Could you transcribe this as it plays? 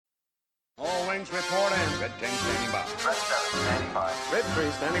All wings report in. Red 10 standing by. Red 7 standing by. Red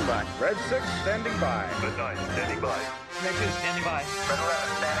 3 standing by. Red 6 standing by. Red 9 standing by. Red 2 standing by. Red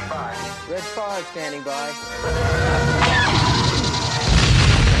 11 standing by. Red 5 standing by.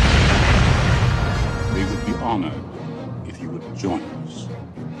 We would be honored if you would join us.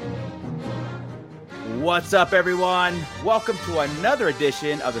 What's up, everyone? Welcome to another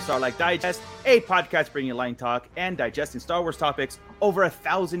edition of the Starlight Digest, a podcast bringing you line talk and digesting Star Wars topics over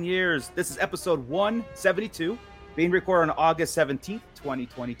 1,000 years. This is episode 172, being recorded on August 17th,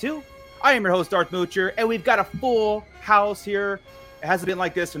 2022. I am your host, Darth Moocher, and we've got a full house here. It hasn't been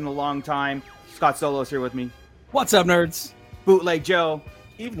like this in a long time. Scott Solo's here with me. What's up, nerds? Bootleg Joe.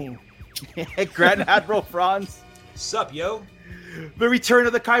 Evening. Grand Admiral Franz. Sup, yo? The return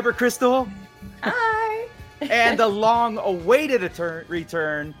of the Kyber Crystal. Hi. And the long-awaited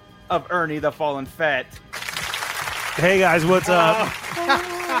return of Ernie the Fallen Fett. Hey guys, what's up?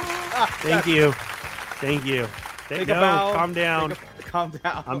 Thank you. Calm down. Calm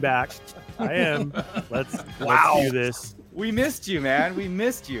down. I'm back. I am. Let's do this. We missed you, man. We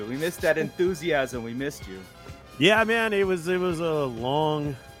missed you. We missed that enthusiasm. We missed you. Yeah, man. It was a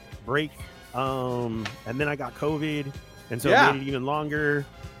long break. And then I got COVID, and so it made it even longer.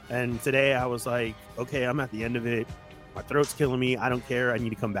 And today I was like, okay, I'm at the end of it. My throat's killing me. I don't care. I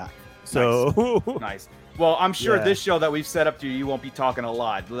need to come back. So nice. Well, I'm sure this show that we've set up to you won't be talking a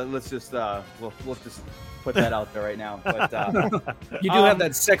lot. Let's just we'll just put that out there right now. But you do have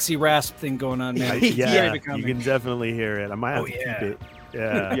that sexy rasp thing going on, man. Yeah, you can definitely hear it. I might have to keep it.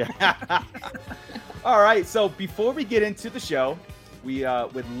 Yeah. All right. So before we get into the show, we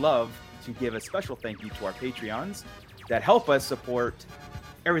would love to give a special thank you to our Patreons that help us support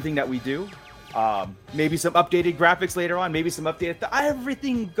everything that we do. Maybe some updated graphics later on, maybe some updated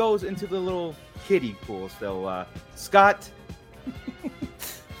everything goes into the little kiddie pool. So Scott,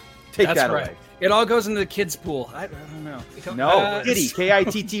 take that away. It all goes into the kids pool. I don't know. No, kitty,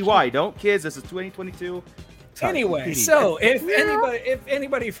 Kitty. Don't kids. This is 2022. Anyway, kitty. So if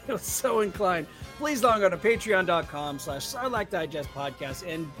anybody feels so inclined, please log on to patreon.com/Sarlacc Digest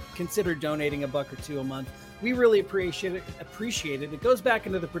Podcast and consider donating $1 or $2 a month. We really appreciate it. It goes back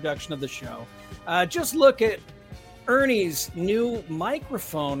into the production of the show. Just look at Ernie's new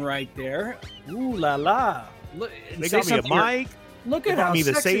microphone right there. Ooh la la! Look, they got me a mic. Look at how me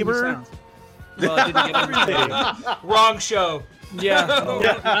the sexy saber. Well, I didn't get everything. Wrong show. Yeah.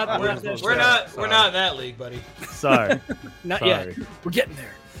 We're not in that league, buddy. Sorry. Not yet. We're getting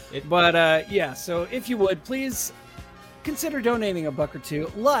there. But so if you would, please consider donating $1 or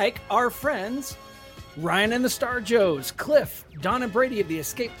 $2, like our friends Ryan and the Star Joes, Cliff, Don and Brady of the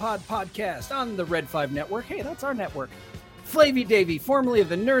Escape Pod podcast on the Red 5 Network. Hey, that's our network. Flavy Davy, formerly of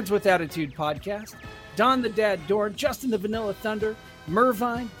the Nerds with Attitude podcast. Don the Dad Dorn, Justin the Vanilla Thunder,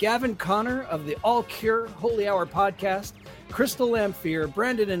 Mervine, Gavin Connor of the All Cure Holy Hour podcast, Crystal Lamphere,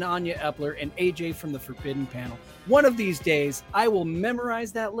 Brandon and Anya Epler, and AJ from the Forbidden Panel. One of these days, I will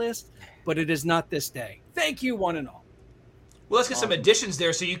memorize that list, but it is not this day. Thank you, one and all. Well, let's get some additions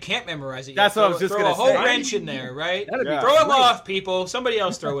there so you can't memorize it. That's what I was just going to say. Throw a whole wrench in there, right? Throw him off, people. Somebody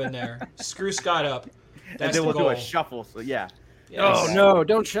else throw in there. Screw Scott up. That's and then we'll goal. do a shuffle. So yeah. Yes. Oh no!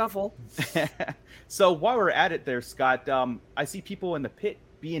 Don't shuffle. So while we're at it, there, Scott, I see people in the pit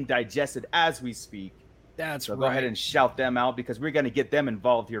being digested as we speak. That's so right. Go ahead and shout them out because we're going to get them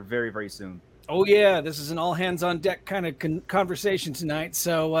involved here very, very soon. Oh, yeah. This is an all-hands-on-deck kind of conversation tonight.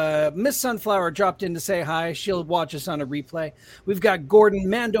 So Miss Sunflower dropped in to say hi. She'll watch us on a replay. We've got Gordon,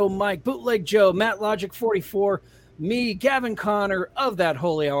 Mando, Mike, Bootleg Joe, Matt Logic 44, me, Gavin Connor of that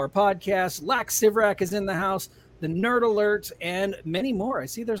Holy Hour podcast. Lax Sivrak is in the house, the Nerd Alerts, and many more. I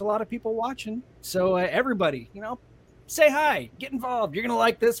see there's a lot of people watching. So everybody, say hi. Get involved. You're going to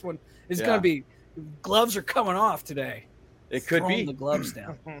like this one. It's going to be – gloves are coming off today. It could be the gloves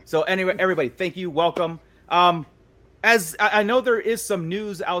down. So anyway, everybody, thank you. Welcome. As I know there is some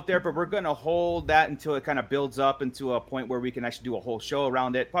news out there, but we're going to hold that until it kind of builds up into a point where we can actually do a whole show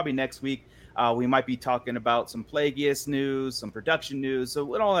around it. Probably next week, we might be talking about some Plagueis news, some production news.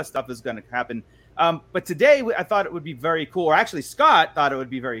 So all that stuff is going to happen. But today I thought it would be very cool, or actually Scott thought it would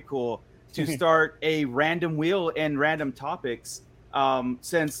be very cool to start a random wheel and random topics.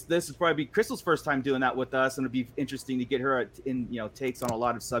 Since this is probably Crystal's first time doing that with us, and it'd be interesting to get her takes on a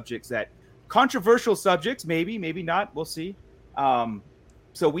lot of subjects, that controversial subjects, maybe not, we'll see.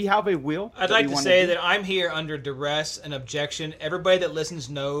 So we have a wheel. I'd like to say that I'm here under duress and objection. Everybody that listens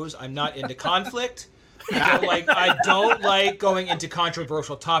knows I'm not into conflict. I don't like going into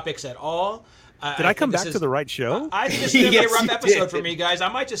controversial topics at all. Did I come back to the right show? I think this is going to be a rough episode for me, guys. I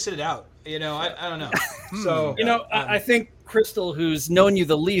might just sit it out. I don't know. So I think Crystal, who's known you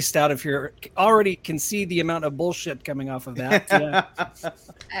the least out of here, already can see the amount of bullshit coming off of that. Yeah.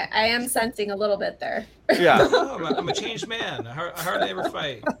 I am sensing a little bit there. Yeah. Oh, I'm a changed man. I hardly ever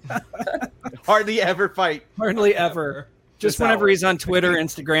fight. Hardly ever fight. Hardly ever. Just whenever he's on Twitter,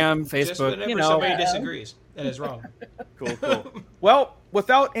 Instagram, Facebook, Just whenever you know. somebody disagrees and is wrong. Cool. Well,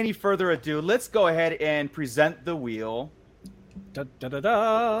 without any further ado, let's go ahead and present the wheel. Da, da, da,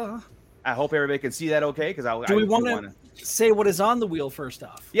 da. I hope everybody can see that okay, because Do we want to say what is on the wheel first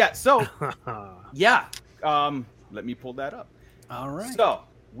off? Yeah, so, let me pull that up. All right. So,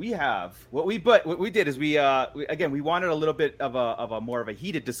 we have, what we did is we wanted a little bit of a more of a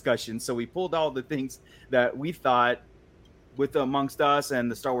heated discussion, so we pulled all the things that we thought with amongst us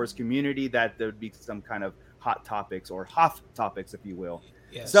and the Star Wars community that there would be some kind of hot topics or hot topics, if you will.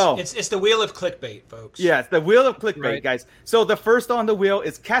 Yes. So it's the wheel of clickbait, folks. Yeah, it's the wheel of clickbait, Right. guys. So the first on the wheel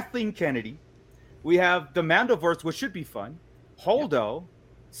is Kathleen Kennedy. We have the Mandoverse, which should be fun. Holdo,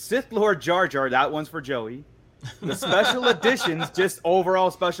 Sith Lord Jar Jar. That one's for Joey. The special editions, just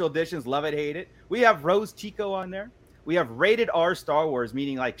overall special editions. Love it, hate it. We have Rose Tico on there. We have Rated R Star Wars,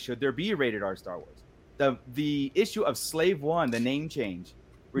 meaning like, should there be Rated R Star Wars? The issue of Slave One, the name change.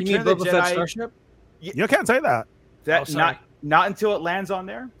 You mean Boba Fett Starship? You can't say that. That Oh, sorry. not until it lands on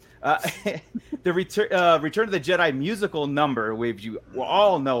there. The Return of the Jedi musical number, you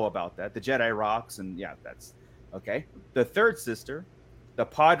all know about that. The Jedi rocks, and yeah, that's okay. The Third Sister, the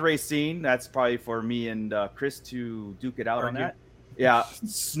pod race scene. That's probably for me and Chris to duke it out on that. Yeah,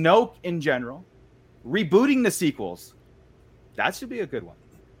 Snoke in general, rebooting the sequels. That should be a good one.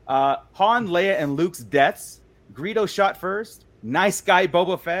 Han, Leia, and Luke's deaths. Greedo shot first. Nice guy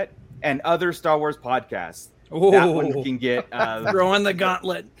Boba Fett, and other Star Wars podcasts. That one can get throwing the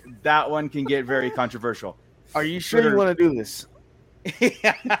gauntlet. That one can get very controversial. Are you sure you want to do this?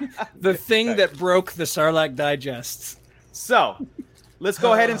 The thing that broke the Sarlacc digests. So, let's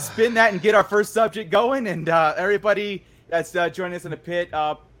go ahead and spin that and get our first subject going. And everybody that's joining us in the pit,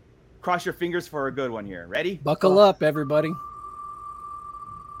 cross your fingers for a good one here. Ready? Buckle up, everybody.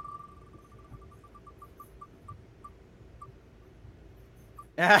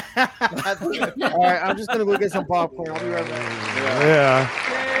 All right, I'm just gonna go get some popcorn. I'll be right back. Yeah.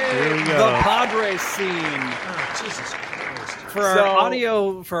 Here we go. The pod race scene. Oh, Jesus Christ. For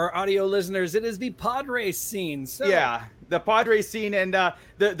our audio listeners, it is the pod race scene. So, Yeah, the pod race scene, and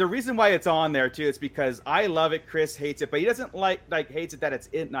the reason why it's on there too is because I love it. Chris hates it, but he doesn't hates it that it's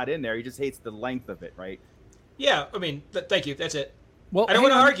not in there. He just hates the length of it, right? Yeah, I mean, thank you. That's it. Well, I don't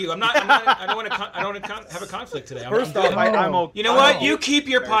want to argue. I don't want to have a conflict today. First off, I'm okay. You know what? You keep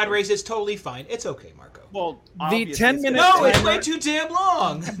your pod race. It's totally fine. It's okay, Marco. Well, the 10-minute No, it's timer, way too damn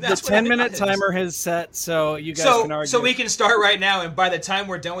long. the 10-minute timer has set, so you guys can argue. So we can start right now, and by the time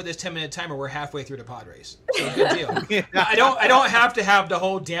we're done with this 10-minute timer, we're halfway through the pod race. So good deal. I don't have to have the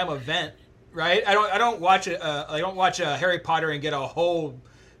whole damn event, right? I don't watch a Harry Potter and get a whole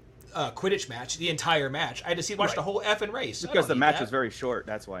Quidditch match, the entire match. I just watch the whole effing race because the match was very short.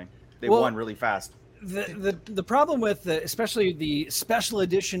 That's why they won really fast. The problem with especially the special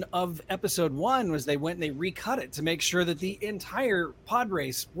edition of Episode 1 was they went and they recut it to make sure that the entire pod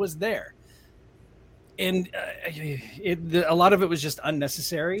race was there, and a lot of it was just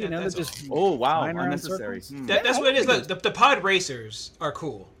unnecessary. Unnecessary. That's what it is. Look, the pod racers are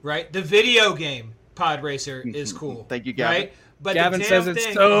cool, right? The video game pod racer is cool. Thank you, Gavin. Right? But Gavin says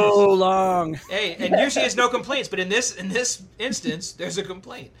it's so long. Hey, and usually it's no complaints, but in this instance, there's a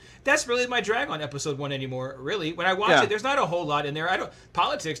complaint. That's really my drag on Episode 1 anymore. Really, when I watch it, there's not a whole lot in there.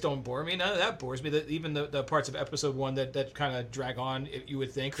 Politics don't bore me. None of that bores me. Even the parts of Episode 1 that kind of drag on, you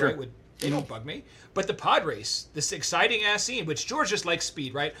would think, right? They don't bug me. But the pod race, this exciting ass scene, which George just likes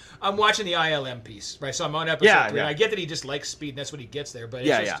speed, right? I'm watching the ILM piece, right? So I'm on Episode 3. And I get that he just likes speed, and that's what he gets there. But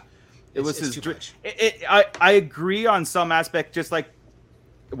it was his dream. I agree on some aspect. Just like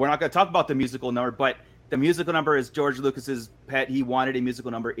we're not going to talk about the musical number, but the musical number is George Lucas's pet. He wanted a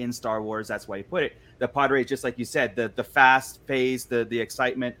musical number in Star Wars. That's why he put it. The pod race, just like you said, the fast phase, the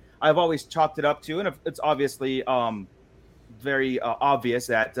excitement. I've always chalked it up to, and it's obviously very obvious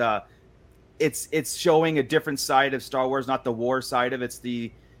that it's showing a different side of Star Wars, not the war side of it. It's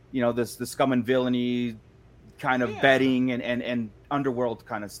the scum and villainy kind of betting and underworld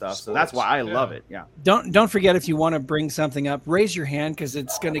kind of stuff. So that's why I love it. Yeah. Don't forget, if you want to bring something up, raise your hand, because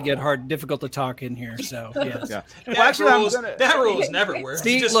it's going to get difficult to talk in here. So yes. Yeah. That rules never work.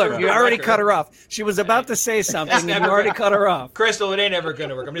 See, look, you already cut her off. She was about to say something, and you already cut her off. Crystal, it ain't ever going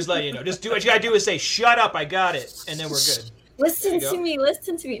to work. I'm just letting you know. Just do what you got to do is say, "Shut up, I got it," and then we're good. Listen to me.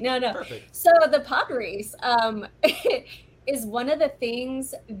 No. Perfect. So the pod race, is one of the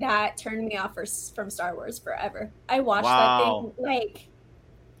things that turned me off from Star Wars forever. I watched Wow. that thing like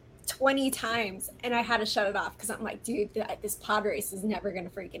 20 times and I had to shut it off because I'm like, dude, this pod race is never gonna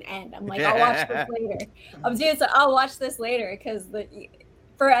freaking end. I'm like, I'll watch this later. I'll watch this later because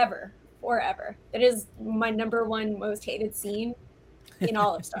forever. It is my number one most hated scene in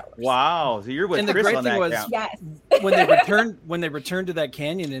all of Star Wars. Wow, so you're with And the Chris great on thing that was- count. Yes. when they returned to that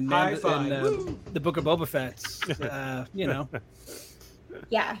canyon in High five. the Book of Boba Fett, you know,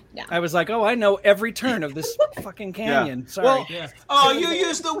 Yeah. No. I was like, oh, I know every turn of this fucking canyon. Sorry. Well, Yeah. Oh, you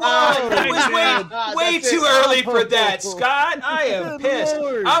used the wall. It was way too early for that, Scott. I am pissed.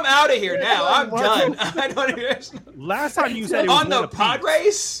 Lord. I'm out of here now. I'm done. I don't Last time you said it was on the one apiece. pod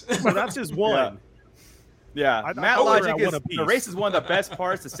race. So that's just one. Yeah, I Matt told her I Logic want is a piece. the race is one of the best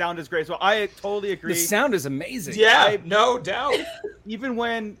parts. The sound is great. So I totally agree. the sound is amazing. Yeah, no doubt. Even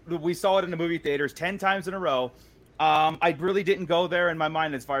when we saw it in the movie theaters 10 times in a row, I really didn't go there in my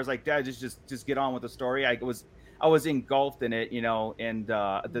mind as far as like, Dad, just get on with the story. I was engulfed in it, you know, and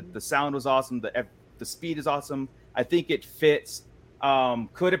the sound was awesome. The speed is awesome. I think it fits.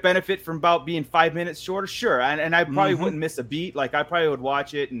 Could it benefit from about being 5 minutes shorter? Sure. And I probably wouldn't miss a beat. Like I probably would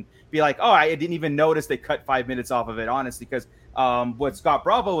watch it and be like, oh, I didn't even notice they cut 5 minutes off of it, honestly, because what Scott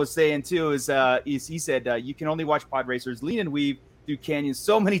Bravo was saying too is he said you can only watch pod racers lean and weave through canyons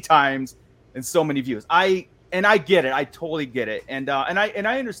so many times and so many views. I get it. I totally get it. And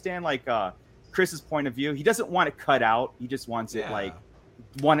I understand like Chris's point of view. He doesn't want it cut out. He just wants it like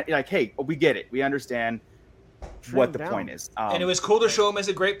hey, we get it. We understand what the point is. And it was cool to show him as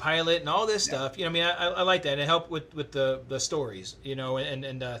a great pilot and all this stuff. You know, I mean, I like that. And it helped with the stories, you know,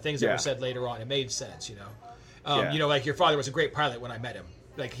 and things that were said later on. It made sense, you know. You know, like your father was a great pilot when I met him.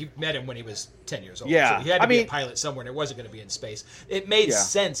 Like he met him when he was 10 years old. Yeah. So he had to be a pilot somewhere, and it wasn't going to be in space. It made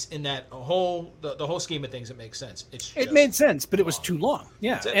sense in that whole the whole scheme of things. It makes sense. It made sense, but it was too long.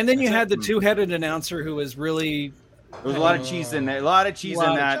 Yeah, and then you had the two-headed announcer who was really. There was a lot of cheese in there. A lot of cheese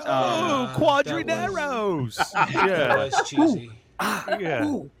in that. Quadraderos. That was cheesy.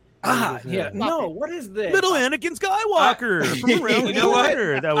 No, what is this? Little Anakin Skywalker. from around You know what? the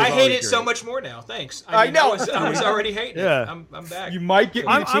corner. That was I hate always it so great. much more now. Thanks. I know. I was already hating Yeah. it. I'm back. You might get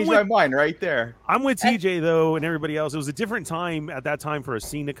me to change my mind right there. I'm with TJ though, and everybody else. It was a different time at that time for a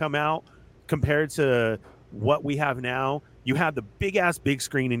scene to come out compared to what we have now. You have the big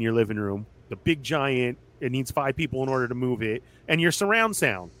screen in your living room, the big giant. It needs 5 people in order to move it, and your surround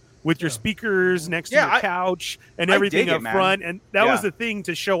sound with your speakers next to your couch and everything up front. And that was the thing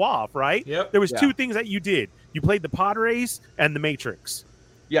to show off, right? Yep. There was 2 things that you did. You played the pod race and the Matrix.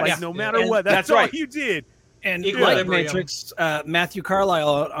 Yes. Like, no matter And what, that's right. all you did. And Equilibrium. like Matrix, Matthew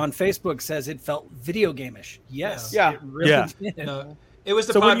Carlisle on Facebook says it felt video game-ish. Yes. Yeah. It really Yeah. did. No, it was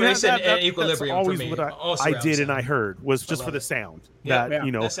the So when pod you have race and that's equilibrium always for me. what All I surround did and sound. I heard was just love for the it. sound. Yeah. That,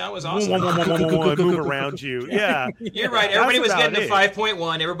 you know, That sound was awesome. move around you. Yeah. You're right. Everybody was That's getting to about it.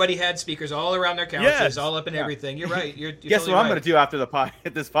 5.1. Everybody had speakers all around their couches, Yes. all up in everything. You're right. You're Guess totally what I'm right. going to do after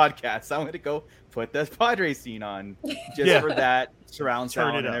this podcast? I'm going to go put this Padre scene on just for that surround Turn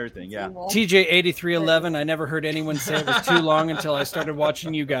sound it and up. everything. Yeah. TJ8311, I never heard anyone say it was too long until I started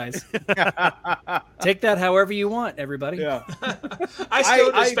watching you guys. Take that however you want, everybody. Yeah. I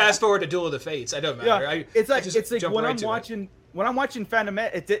still just fast forward to Duel of the Fates. I don't matter. Yeah. It's like jump when right I'm to it. watching Phantom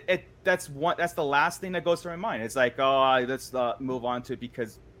Menace, that's the last thing that goes through my mind. It's like, oh, let's move on to it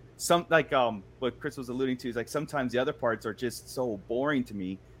because some like what Chris was alluding to is like sometimes the other parts are just so boring to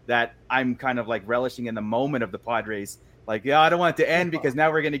me that I'm kind of like relishing in the moment of the pod race. Like, I don't want it to end because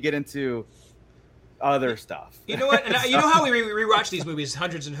now we're going to get into other stuff. You know what? And you know how we rewatch these movies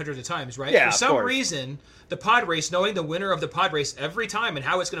hundreds and hundreds of times, right? Yeah, For of some course. reason, the pod race, knowing the winner of the pod race every time and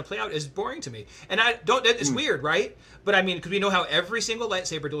how it's going to play out is boring to me. And it's weird, right? But I mean, because we know how every single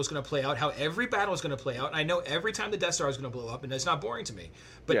lightsaber duel is going to play out, how every battle is going to play out, and I know every time the Death Star is going to blow up, and it's not boring to me.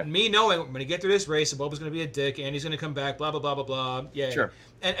 But me knowing I'm going to get through this race, Boba's going to be a dick, and he's going to come back, blah blah blah blah blah. Yeah, Sure.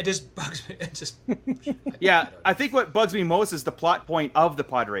 And it just bugs me. It just I think what bugs me most is the plot point of the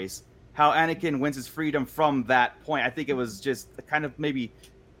pod race. How Anakin wins his freedom from that point. I think it was just kind of maybe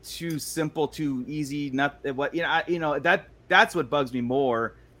too simple, too easy. That's what bugs me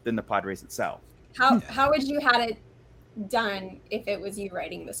more than the pod race itself. How would you had it done if it was you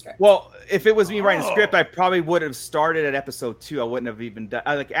writing the script? Well, if it was me writing the script, I probably would have started at episode 2. I wouldn't have even done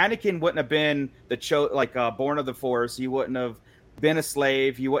like Anakin wouldn't have been born of the Force. He wouldn't have been a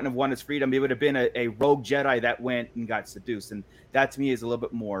slave. He wouldn't have won his freedom. He would have been a rogue Jedi that went and got seduced. And that to me is a little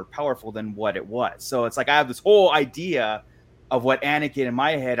bit more powerful than what it was. So it's like I have this whole idea of what Anakin in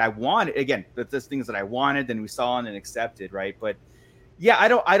my head I wanted. Again, there's things that I wanted and we saw and accepted, right? But yeah, I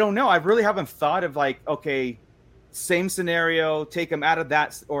don't know. I really haven't thought of like, okay, same scenario, take him out of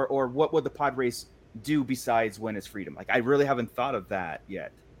that, or what would the pod race do besides win his freedom? Like, I really haven't thought of that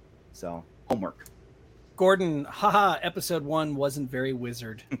yet. So, homework. Gordon, haha, episode 1 wasn't very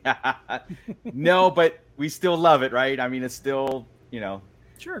wizard. No, but we still love it, right? I mean, it's still,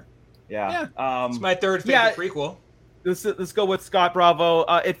 Sure. Yeah. It's my third favorite prequel. Let's go with Scott Bravo.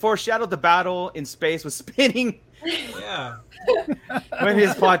 It foreshadowed the battle in space with spinning. Yeah. When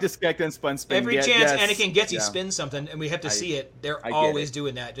his pod disconnected and spun. Every chance Anakin gets, he spins something, and we have to see it. They're always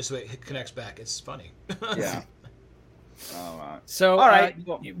doing that just so it connects back. It's funny. Yeah. So, all right,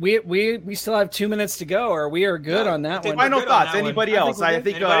 we still have 2 minutes to go, or we are good on that one. Final thoughts. Anybody else? I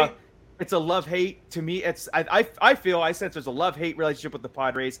think Anybody? it's a love-hate to me. It's I feel I sense there's a love-hate relationship with the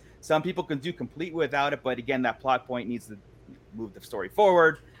pod race. Some people can do complete without it, but again, that plot point needs to move the story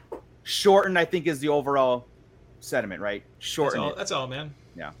forward. Shorten, I think, is the overall sentiment, right? Shorten. That's all, man.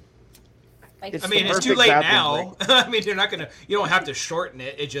 Yeah. It's too late now. I mean, you don't have to shorten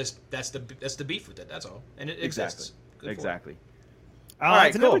it. It just that's the beef with it. That's all, and it exists. Exactly. All right,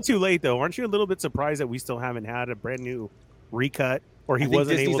 it's never too late, though. Aren't you a little bit surprised that we still haven't had a brand new recut, or he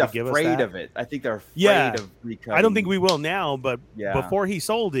wasn't able to give us that? Afraid of it. I think they're afraid of recutting. I don't think we will now, but before he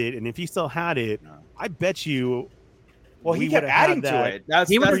sold it, and if he still had it, I bet you. Well, he kept adding to it.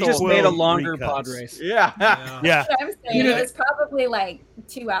 He would have just made a longer pod race. Yeah. That's what I'm saying. It was probably like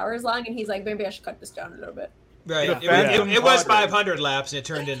 2 hours long, and he's like, maybe I should cut this down a little bit. Right. It was 500 laps, and it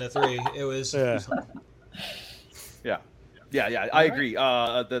turned into 3. It was. Yeah. I agree.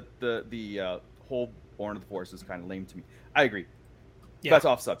 The whole Born of the Force is kind of lame to me. I agree. Yeah. That's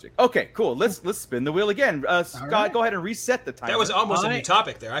off subject. Okay, cool. Let's spin the wheel again. Scott, go ahead and reset the timer. That was almost a new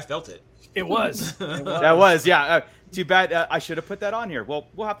topic there. I felt it. It was. That was, yeah. Too bad. I should have put that on here. Well,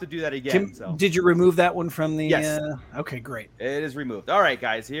 we'll have to do that again. Did you remove that one from the? Yes. Okay, great. It is removed. All right,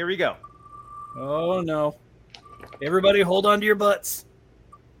 guys. Here we go. Oh no! Everybody, hold on to your butts.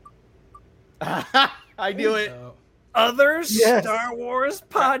 I knew it. Other Star Wars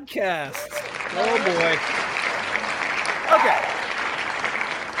podcast. Oh boy. Okay.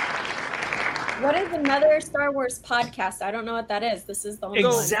 What is another Star Wars podcast? I don't know what that is. This is the only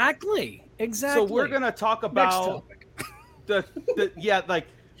one. Exactly. So we're gonna talk about the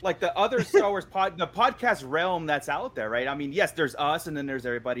like the other Star Wars the podcast realm that's out there, right? I mean, yes, there's us, and then there's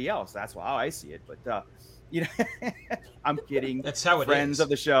everybody else. That's how I see it. But I'm kidding. That's how it friends is. Of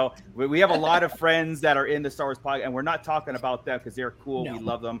the show. We have a lot of friends that are in the Star Wars podcast, and we're not talking about them because they're cool. No. We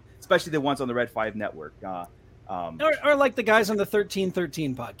love them, especially the ones on the Red 5 network. Or like the guys on the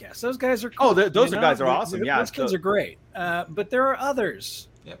 1313 podcast. Those guys are cool. Oh, those guys are awesome. Yeah, those kids are great. But there are others.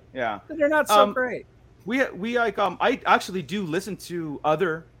 Yep. Yeah. They're not so great. We like I actually do listen to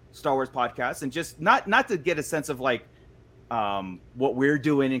other Star Wars podcasts, and just not to get a sense of like what we're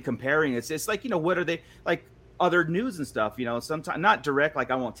doing and comparing. It's like, what are they like, other news and stuff, sometimes not direct,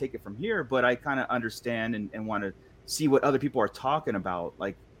 like I won't take it from here, but I kind of understand and want to see what other people are talking about.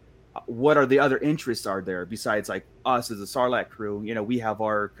 Like, what are the other interests are there besides like us as a Sarlacc crew? We have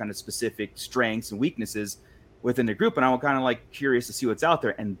our kind of specific strengths and weaknesses within the group, and I'm kind of like curious to see what's out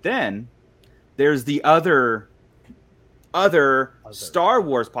there. And then there's the other Star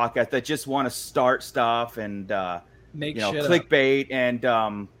Wars podcast that just want to start stuff and make clickbait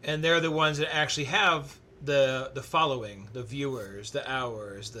up. And they're the ones that actually have the following, the viewers, the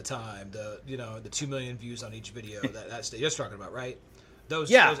hours, the time, the 2 million views on each video. That's you're talking about, right?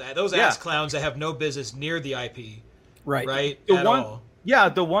 Those ass clowns that have no business near the IP, right?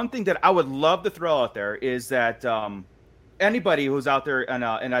 The one thing that I would love to throw out there is that anybody who's out there, and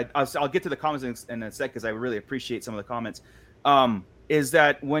I'll get to the comments in a sec because I really appreciate some of the comments. Is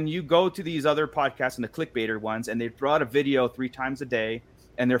that when you go to these other podcasts and the clickbaiter ones, and they throw out a video 3 times a day,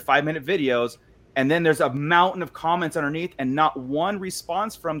 and they're 5-minute videos, and then there's a mountain of comments underneath, and not one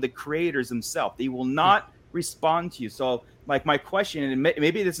response from the creators themselves. They will not respond to you. So, like, my question, and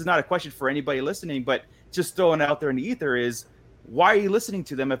maybe this is not a question for anybody listening, but just throwing it out there in the ether is, why are you listening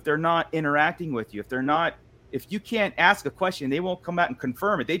to them if they're not interacting with you? If you can't ask a question, they won't come out and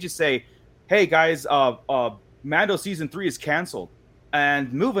confirm it. They just say, "Hey guys, Mando season 3 is canceled,"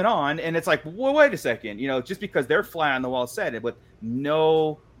 and moving on. And it's like, well, wait a second, just because they're fly on the wall said it with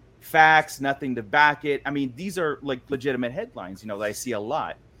no facts, nothing to back it. I mean, these are like legitimate headlines, that I see a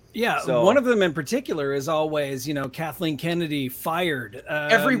lot. Yeah, so, one of them in particular is always, Kathleen Kennedy fired.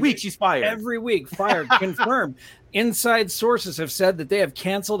 Every week she's fired. Every week fired, confirmed. Inside sources have said that they have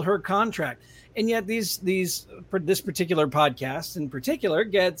canceled her contract. And yet this particular podcast in particular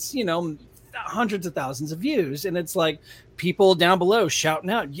gets, hundreds of thousands of views. And it's like people down below shouting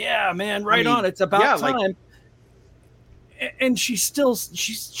out, "Yeah, man, on. It's about time." and she's still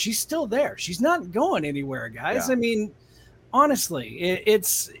there. She's not going anywhere, guys. Yeah. I mean, honestly,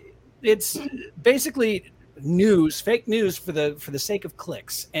 it's basically news, fake news for the sake of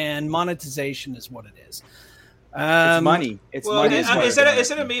clicks, and monetization is what it is. It's money. It's money.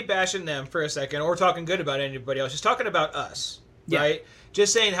 Instead of me bashing them for a second, or talking good about anybody else, just talking about us, right?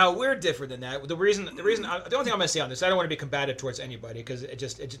 Just saying how we're different than that. The only thing I'm going to say on this, I don't want to be combative towards anybody because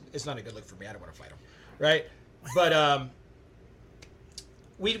it's not a good look for me. I don't want to fight them, right? But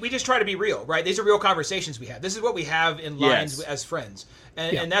we just try to be real, right? These are real conversations we have. This is what we have in lines as friends,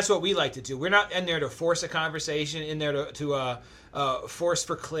 and that's what we like to do. We're not in there to force a conversation, in there to force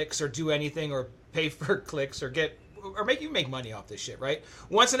for clicks or do anything or pay for clicks or make you make money off this shit, right?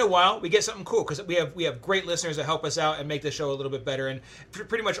 Once in a while, we get something cool because we have great listeners that help us out and make the show a little bit better. And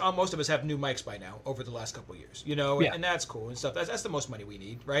pretty much most of us have new mics by now over the last couple of years, and that's cool and stuff. That's the most money we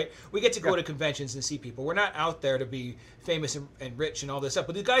need, right? We get to go to conventions and see people. We're not out there to be famous and rich and all this stuff.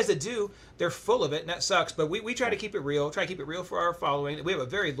 But the guys that do, they're full of it, and that sucks. But we try to keep it real. Try to keep it real for our following. We have a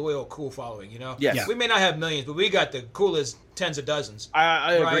very loyal, cool following, Yes. Yeah. We may not have millions, but we got the coolest tens of dozens.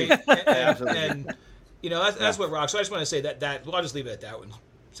 I agree. Right? Absolutely. And that's what rocks. So I just want to say that I'll just leave it at that one.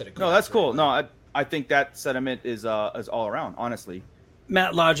 No, that's cool. No, I think that sentiment is all around, honestly.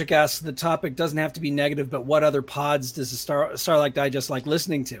 Matt Logic asks, the topic doesn't have to be negative, but what other pods does a Starlight Digest like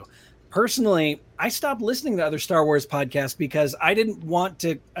listening to? Personally, I stopped listening to other Star Wars podcasts because I didn't want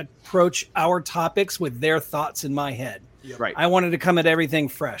to approach our topics with their thoughts in my head. Yep. Right. I wanted to come at everything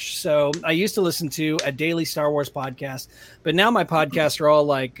fresh. So I used to listen to a daily Star Wars podcast, but now my podcasts are all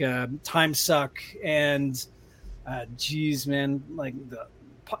like Time Suck and like the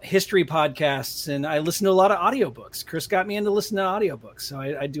history podcasts. And I listen to a lot of audiobooks. Chris got me into listening to audiobooks. So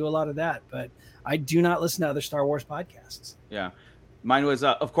I do a lot of that, but I do not listen to other Star Wars podcasts. Yeah. Mine was,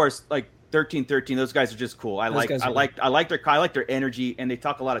 of course, like 1313. Those guys are just cool. I like their energy, and they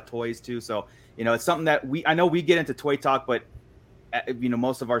talk a lot of toys too. So, it's something that I know we get into toy talk, but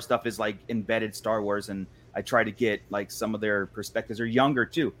most of our stuff is like embedded Star Wars, and I try to get like some of their perspectives. Are younger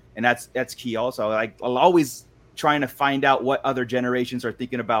too, and that's key also. Like I'm always trying to find out what other generations are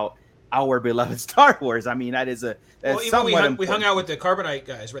thinking about our beloved Star Wars. I mean, that's somewhat we hung out with the Carbonite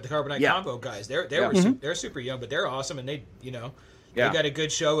guys, right? The Carbonite combo guys. They're super young, but they're awesome, and they they got a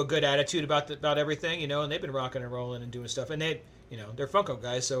good show, a good attitude about everything, and they've been rocking and rolling and doing stuff, and they're Funko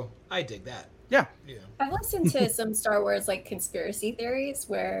guys, so I dig that. Yeah. I've listened to some Star Wars like conspiracy theories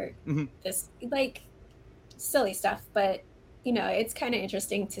where this like silly stuff, but it's kind of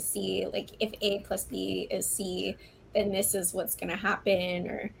interesting to see like if A plus B is C, then this is what's going to happen,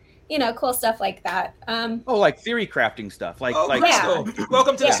 or cool stuff like that. Like theory crafting stuff, like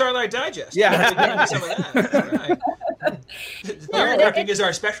welcome to the Starlight Digest. Yeah, some of that. Right. Theory crafting is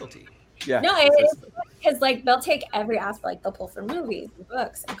our specialty. Yeah, no, it's because like they'll take every aspect, like they'll pull from movies and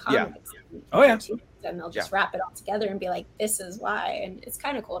books and comics. And they'll just wrap it all together and be like, this is why, and it's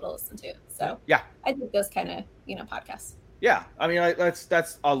kind of cool to listen to. So I think those kind of podcasts. Yeah, I mean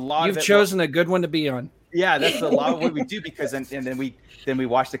that's a lot. You've chosen a good one to be on. Yeah, that's a lot of what we do because and then we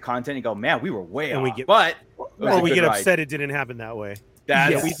watch the content and go, man, we were way off. We get upset it didn't happen that way.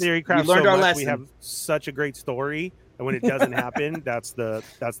 We theory craft so much. We have such a great story, and when it doesn't happen, that's the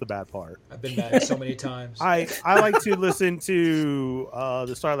bad part. I've been mad so many times. I like to listen to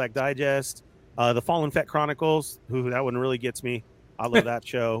the Starlight Digest, the Fallen Fett Chronicles. That one really gets me. I love that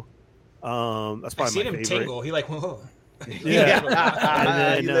show. That's probably my favorite. I've seen him tingle. He like whoa.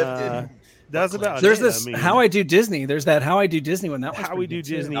 Yeah. And then, that's about There's this How I Do Disney. There's that How I Do Disney one. That one's How We Do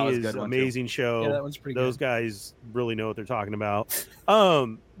Disney is an amazing show. Yeah, that one's pretty Those good. guys really know what they're talking about.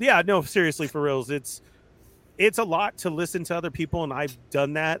 Seriously, for reals, it's a lot to listen to other people, and I've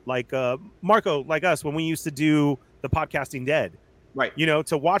done that. Like Marco, like us, when we used to do the Podcasting Dead, right?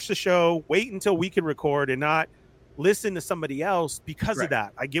 To watch the show, wait until we could record, and not listen to somebody else because of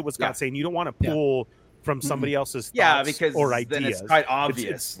that. I get what Scott's saying. You don't want to pull from somebody else's thoughts because or ideas. Then it's quite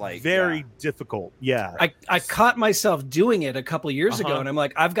obvious. It's very difficult. Yeah. I caught myself doing it a couple of years ago, and I'm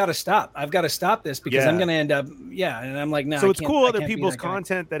like, I've got to stop. I've got to stop this because I'm going to end up. Yeah, and I'm like, no. So it's cool other people's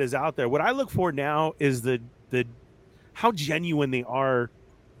content that is out there. What I look for now is the how genuine they are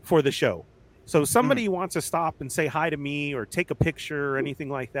for the show. So if somebody wants to stop and say hi to me or take a picture or anything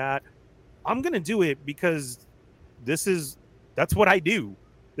like that, I'm going to do it because that's what I do.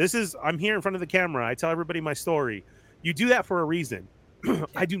 I'm here in front of the camera. I tell everybody my story. You do that for a reason.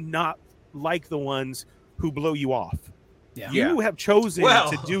 I do not like the ones who blow you off. Yeah. You have chosen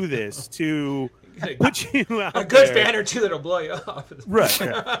to do this to put you out a good fan or two that'll blow you off. Right.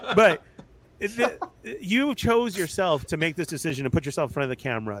 But you chose yourself to make this decision and put yourself in front of the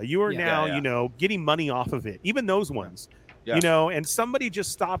camera. You are now, getting money off of it. Even those ones. you know, and somebody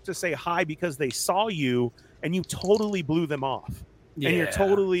just stopped to say hi because they saw you and you totally blew them off.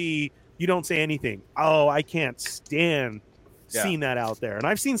 And you don't say anything. Oh, I can't stand seeing that out there. And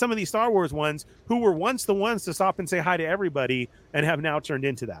I've seen some of these Star Wars ones who were once the ones to stop and say hi to everybody and have now turned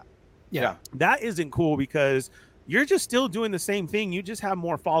into that. Yeah. That isn't cool because you're just still doing the same thing. You just have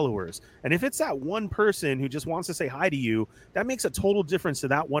more followers. And if it's that one person who just wants to say hi to you, that makes a total difference to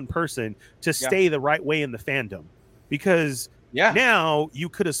that one person to stay the right way in the fandom. Because now you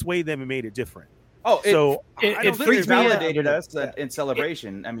could have swayed them and made it different. Oh, so it freaked me validated us in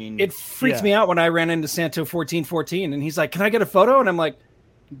celebration. I mean, it freaked me out when I ran into Santo 1414 and he's like, "Can I get a photo?" And I'm like,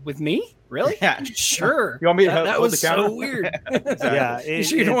 "With me? Really? Yeah, sure." You want me to that hold was the camera? so weird. You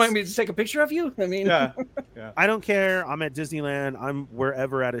sure you don't want me to take a picture of you? I mean, I don't care. I'm at Disneyland. I'm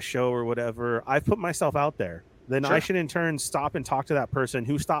wherever at a show or whatever. I've put myself out there. Then I should in turn stop and talk to that person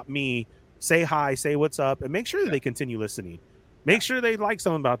who stopped me, say hi, say what's up, and make sure that they continue listening. Make sure they like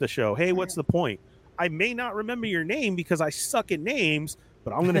something about the show. Hey, what's the point? I may not remember your name because I suck at names,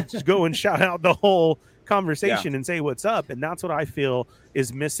 but I'm going to just go and shout out the whole conversation and say what's up. And that's what I feel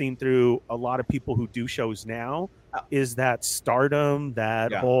is missing through a lot of people who do shows now is that stardom,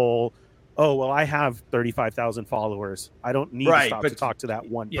 that whole, oh, well, I have 35,000 followers. I don't need to stop to talk to that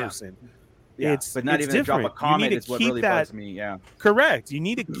one person. Yeah, but not even different. drop a comment is what really bugs me. Yeah, correct. You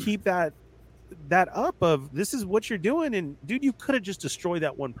need to keep that up of this is what you're doing. And dude, you could have just destroyed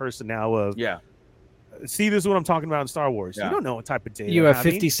that one person now of, see, this is what I'm talking about in Star Wars. You don't know what type of data you have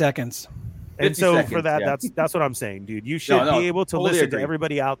 50 seconds. And 50 so seconds, for that, that's what I'm saying, dude. You should be able to listen to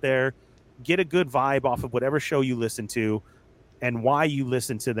everybody out there, get a good vibe off of whatever show you listen to and why you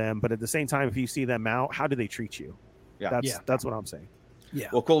listen to them. But at the same time, if you see them out, how do they treat you? That's what I'm saying. Yeah.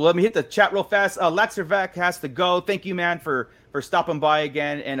 Well, cool. Let me hit the chat real fast. Laxervac has to go. Thank you, man, for stopping by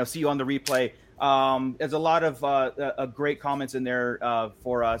again, and I'll see you on the replay. There's a lot of great comments in there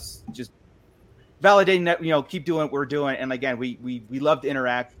for us. Just validating that, keep doing what we're doing. And again, we love to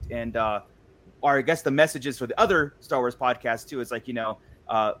interact. And I guess the messages for the other Star Wars podcasts too is like,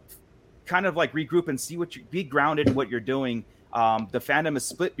 kind of like regroup and see be grounded in what you're doing. The fandom is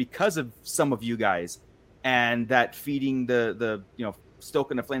split because of some of you guys, and that feeding the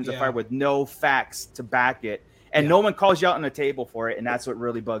stoking the flames of fire with no facts to back it. And no one calls you out on the table for it. And that's what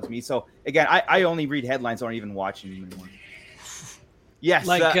really bugs me. So again, I only read headlines. I don't even watch them anymore. Yes.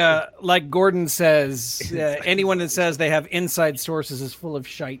 Like Gordon says, anyone that says they have inside sources is full of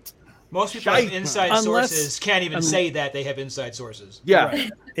shite. Most people have inside sources can't even say that they have inside sources. Yeah.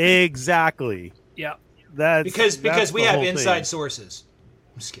 Right. Exactly. Yeah. That's because we have inside sources.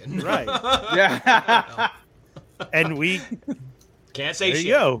 I'm just kidding. Right. Yeah. And we can't say shit.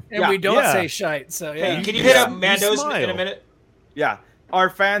 You go. And we don't say shite. So Hey, can you hit up Mando's in a minute? Yeah. Our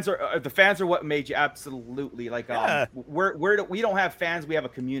fans are the fans are what made you absolutely like. We don't have fans. We have a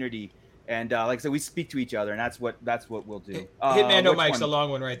community, and like I said, we speak to each other, and that's what we'll do. Hit Mando Mike's the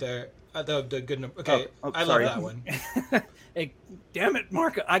long one right there. The good number. Okay, I love that one. Hey, damn it,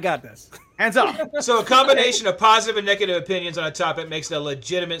 Mark! I got this. Hands up. So a combination of positive and negative opinions on a topic makes it a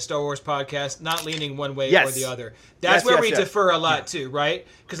legitimate Star Wars podcast, not leaning one way or the other. That's where we defer a lot too, right?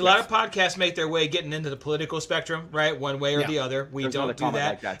 Because a lot of podcasts make their way getting into the political spectrum, right? One way or the other. We don't do that.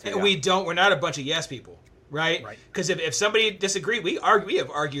 Like that too, We're not a bunch of yes people. Right? Because if somebody disagrees, we have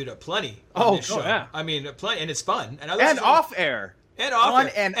argued plenty on this show. Yeah. I mean, plenty, and it's fun. And off air. And off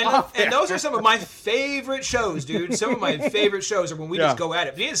and those are some of my favorite shows, dude. Some of my favorite shows are when we just go at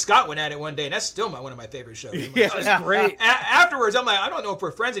it. Me and Scott went at it one day, and that's still one of my favorite shows. That's great. Afterwards, I'm like, I don't know if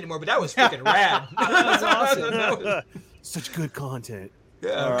we're friends anymore, but that was freaking rad. That was awesome. Such good content.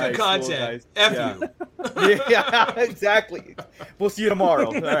 Yeah, good content. Cool, F you. Yeah, exactly. We'll see you tomorrow.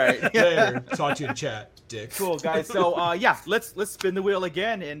 All right. Later. Talk to you in chat, dick. Cool, guys. So, let's spin the wheel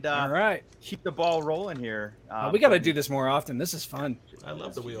again and all right, keep the ball rolling here. We got to do this more often. This is fun. I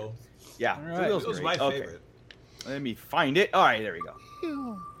love the wheel. Yeah, all right. The wheel's my favorite. Let me find it. All right, there we go.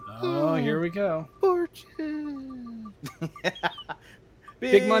 Oh, here we go. Fortune.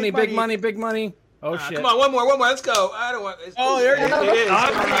 Big money, big money, big money. Oh shit! Come on, one more. Let's go. I don't want. There it is.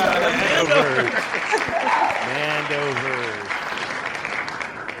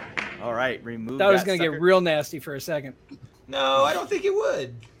 Mandover. All right, remove. That was gonna get real nasty for a second. No, I don't think it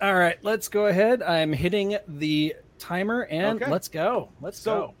would. All right, let's go ahead. I'm hitting the timer and let's go. Let's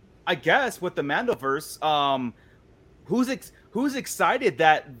go. I guess with the Mandoverse, who's excited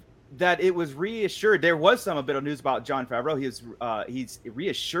that it was reassured? There was a bit of news about Jon Favreau. He's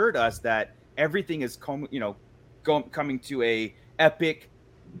reassured us that everything is coming to a epic,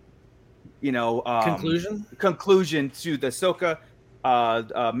 conclusion to the Ahsoka,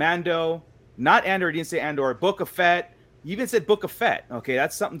 Mando, not Andor. I didn't say Andor. Book of Fett, He even said Book of Fett. Okay,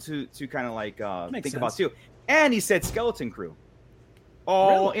 that's something to kind of like think about too. And he said Skeleton Crew.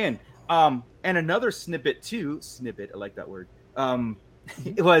 All in. And another snippet too. Snippet. I like that word.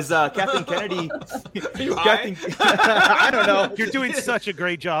 It was Kathleen Kennedy. I don't know. You're doing such a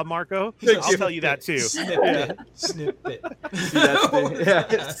great job, Marco. Thank I'll you. tell you that too. Snippet.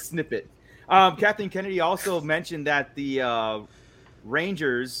 Snippet. Kathleen Kennedy also mentioned that the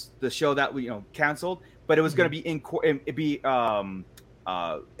Rangers, the show that we canceled, but it was going to be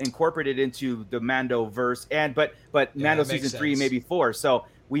incorporated into the Mando verse, but Mando season 3, maybe 4. So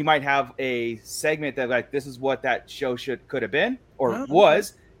we might have a segment that like this is what that show could have been or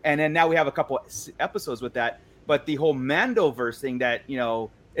was, and then now we have a couple episodes with that. But the whole Mandoverse thing that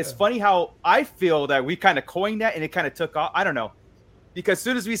it's funny how I feel that we kind of coined that and it kind of took off. I don't know, because as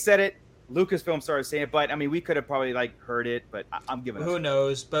soon as we said it, Lucasfilm started saying it. But I mean, we could have probably like heard it, but I'm giving. Who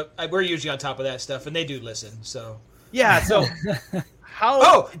knows? But we're usually on top of that stuff, and they do listen. So yeah. So how?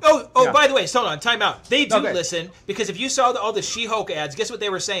 Oh! By the way, hold on, time out. They do listen because if you saw all the She-Hulk ads, guess what they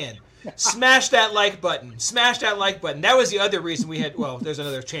were saying? Smash that like button. Smash that like button. That was the other reason we had. Well, there's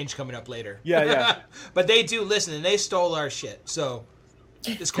another change coming up later. Yeah. But they do listen, and they stole our shit. So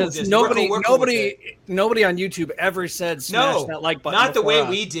it's cool. Because nobody on YouTube ever said smash that like button. Not the way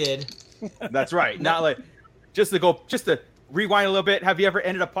we did. That's right. Not like just to rewind a little bit. Have you ever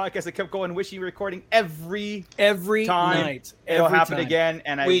ended a podcast that kept going wishing you were recording every time? Night? It'll happen again.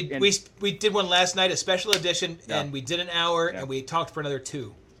 And we did one last night, a special edition, and we did an hour, and we talked for another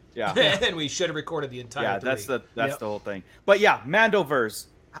 2. Yeah. And we should have recorded the entire 3. That's the whole thing. But yeah, Mandoverse.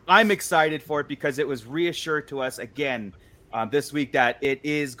 I'm excited for it because it was reassured to us again this week that it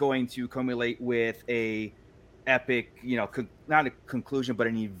is going to accumulate with a epic, not a conclusion, but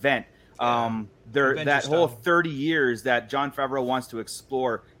an event. That whole 30 years that Jon Favreau wants to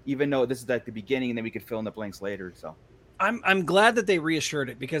explore, even though this is like the beginning, and then we could fill in the blanks later. So I'm glad that they reassured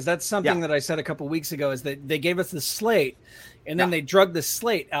it, because that's something that I said a couple weeks ago, is that they gave us the slate, and then they drug the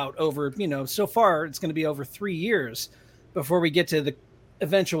slate out over, so far it's going to be over 3 years before we get to the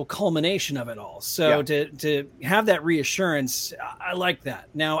eventual culmination of it all. So to have that reassurance, I like that.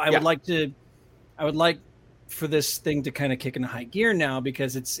 Now I would like for this thing to kind of kick into high gear now,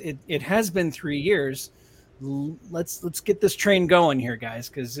 because it has been 3 years. Let's get this train going here, guys,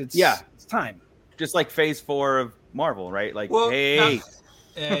 because it's time. Just like Phase 4 of Marvel, right? Like, hey.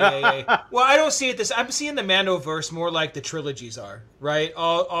 Well, I don't see it this. I'm seeing the Mandoverse more like the trilogies are, right?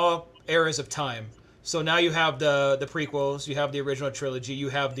 All eras of time. So now you have the prequels, you have the original trilogy, you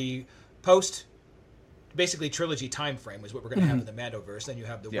have the post. Basically, trilogy time frame is what we're going to have in the Mandoverse. Then you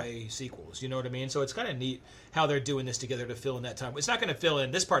have the Way sequels. You know what I mean? So it's kind of neat how they're doing this together to fill in that time. It's not going to fill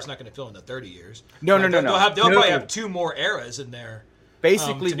in. This part's not going to fill in the 30 years. No. They'll probably have 2 more eras in there.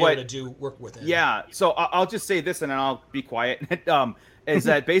 Basically, to be able to work with it. Yeah. So I'll just say this, and then I'll be quiet. Is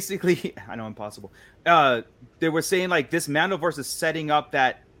that basically? I know, impossible. They were saying like this Mandoverse is setting up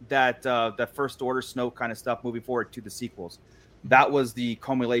that First Order Snoke kind of stuff moving forward to the sequels. That was the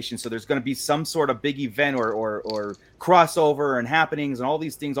culmination. So there's going to be some sort of big event or crossover and happenings and all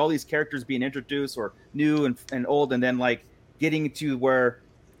these things, all these characters being introduced or new and old, and then like getting to where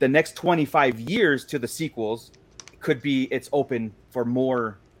the next 25 years to the sequels could be it's open for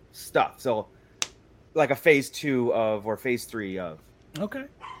more stuff. So like a phase 2 of or phase 3 of. Okay.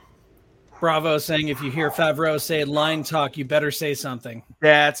 Bravo saying if you hear Favreau say line talk, you better say something.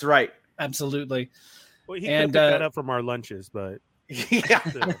 That's right. Absolutely. Well, he could pick that up from our lunches, but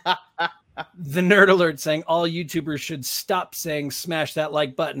the Nerd Alert saying all YouTubers should stop saying smash that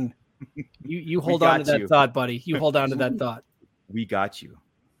like button. You hold on to that thought, buddy. You hold on to that thought. We got you.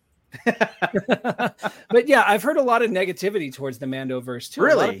 But yeah, I've heard a lot of negativity towards the Mandoverse too.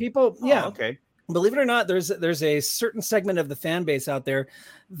 Really? A lot of people, okay. Believe it or not, there's a certain segment of the fan base out there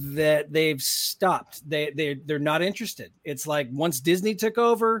that they've stopped. They're not interested. It's like once Disney took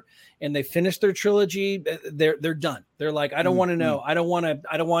over and they finished their trilogy, they're done. They're like, I don't want to know. I don't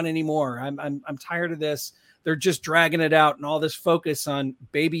want any more. I'm tired of this. They're just dragging it out, and all this focus on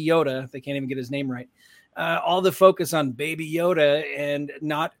Baby Yoda. They can't even get his name right. All the focus on Baby Yoda and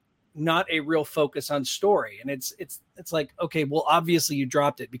not a real focus on story. And it's like, okay, well, obviously you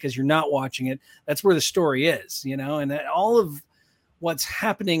dropped it because you're not watching it. That's where the story is, and all of what's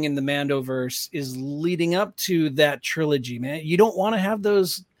happening in the Mandoverse is leading up to that trilogy, man. You don't want to have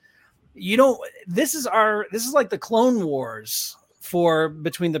those. This is like the Clone Wars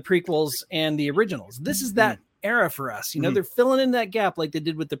between the prequels and the originals. This is that era for us. They're filling in that gap like they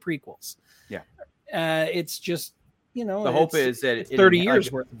did with the prequels. Yeah. It's just, the hope is that 30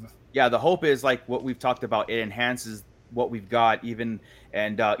 years worth of. Yeah, the hope is like what we've talked about. It enhances what we've got, even,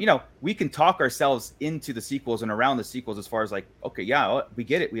 and you know, we can talk ourselves into the sequels and around the sequels as far as like, okay, yeah, we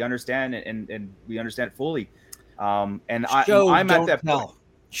get it, we understand it, and we understand it fully. And I'm at that point.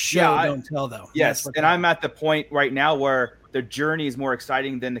 Don't tell though. Yes, and I'm at the point right now where the journey is more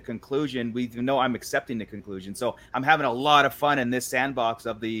exciting than the conclusion. We know I'm accepting the conclusion, so I'm having a lot of fun in this sandbox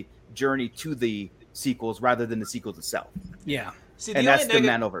of the journey to the sequels rather than the sequels itself. Yeah. See, and that's the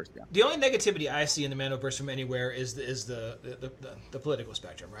Mandoverse. Yeah. The only negativity I see in the Mandoverse from anywhere is the political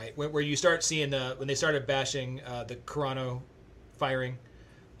spectrum, right? Where you start seeing when they started bashing the Carano firing,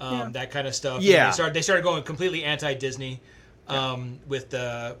 that kind of stuff. Yeah. They started going completely anti-Disney with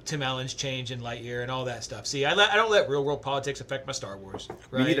Tim Allen's change in Lightyear and all that stuff. See, I don't let real world politics affect my Star Wars,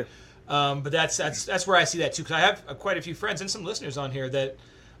 right? Me neither. But that's where I see that too, because I have quite a few friends and some listeners on here that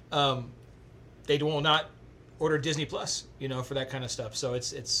they will not order Disney Plus, you know, for that kind of stuff. So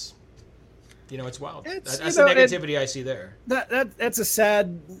it's you know, it's wild. That's the negativity I see there. That's a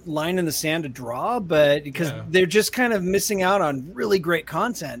sad line in the sand to draw, but because they're just kind of missing out on really great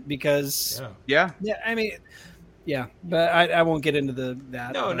content because I mean, but I won't get into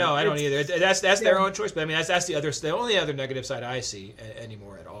that. No, I don't either. That's their own choice. But I mean, that's the only other negative side I see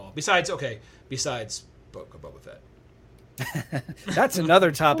anymore at all. Besides Boba Fett. That's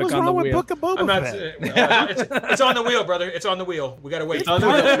another topic What's on the wrong with wheel. Book of Boba Fett? It's on the wheel, brother. It's on the wheel. We gotta wait. It's on the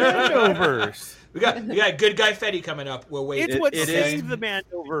Mandoverse. We got Good Guy Fetty coming up. We'll wait. It's what saved the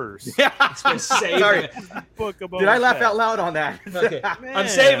Mandoverse. Yeah. It's what saved it. Book of Boba Did I laugh Fett. out loud on that? Okay. I'm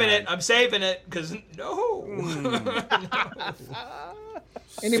saving it because no.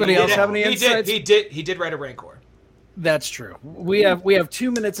 Anybody else have any insights? He did write a Rancor. That's true. We have 2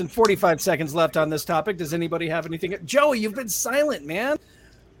 minutes and 45 seconds left on this topic. Does anybody have anything? Joey, you've been silent, man.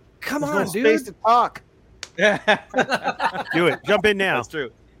 Come on, dude. Space to talk. Do it. Jump in now. That's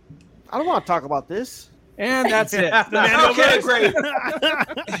true. I don't want to talk about this. And that's it. Okay, great.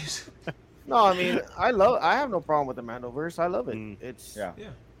 No, I mean, I have no problem with the Mandoverse. I love it.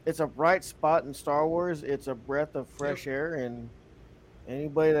 It's a bright spot in Star Wars. It's a breath of fresh air, and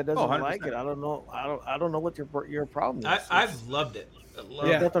anybody that doesn't like it, I don't know. I don't know what your problem is. I've loved it.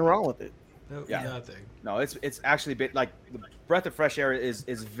 There's nothing wrong with it. Nothing. No, it's actually been like the breath of fresh air is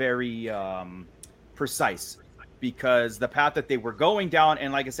very precise because the path that they were going down,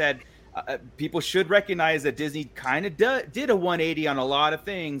 and like I said, people should recognize that Disney kind of did a 180 on a lot of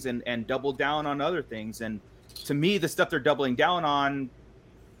things and doubled down on other things. And to me, the stuff they're doubling down on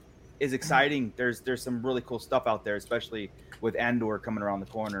is exciting. There's some really cool stuff out there, especially with Andor coming around the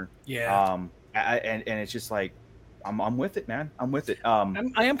corner. Yeah. And it's just like, I'm with it, man. I'm with it.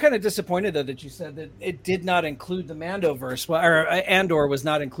 I am kind of disappointed though that you said that it did not include the Mandoverse, or Andor was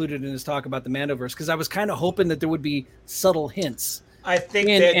not included in his talk about the Mandoverse, because I was kind of hoping that there would be subtle hints. I think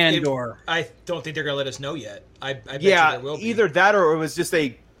in that Andor. I don't think they're gonna let us know yet. I bet you there will be. Either that or it was just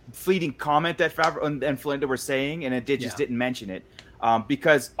a fleeting comment that Favreau and Flinda were saying, and it just didn't mention it.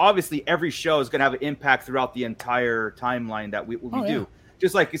 Because obviously every show is going to have an impact throughout the entire timeline that we do.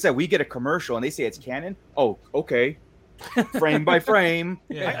 Just like you said, we get a commercial and they say it's canon. Oh, okay. Frame by frame.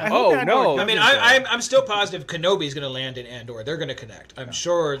 Yeah. No. I mean, I'm still positive Kenobi's going to land in Andor. They're going to connect. I'm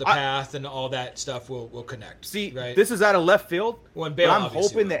sure the path and all that stuff will connect. See, right? This is out of left field. Well, Bail I'm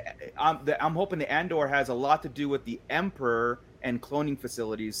hoping I'm hoping the Andor has a lot to do with the Emperor and cloning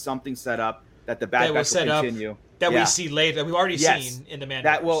facilities. Something set up that the Bad Batch will continue. That we see later, that we've already seen in the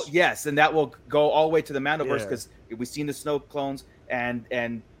Mandoverse. And that will go all the way to the Mandoverse because we've seen the Snoke clones and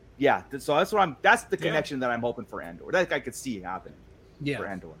so that's the connection that I'm hoping for Andor. That I could see happening for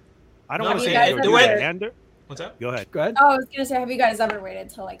Andor. I don't want to say Andor. What's up? Go ahead. Oh, I was gonna say, have you guys ever waited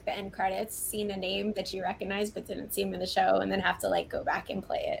till like the end credits, seen a name that you recognize but didn't see him in the show, and then have to like go back and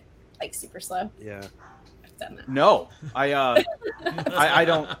play it like super slow? Yeah. I've done that. No, I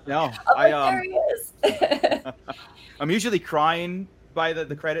don't know. There he is. I'm usually crying by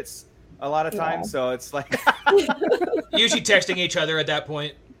the credits a lot of times, so it's like usually texting each other at that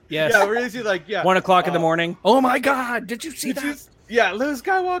point. Yes. Yeah, we're usually like 1 o'clock in the morning. Oh my God! Did you see that? Luke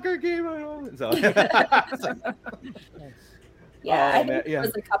Skywalker came out. So. I think there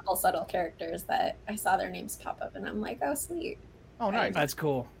was a couple subtle characters that I saw their names pop up, and I'm like, oh sweet. Oh, nice. That's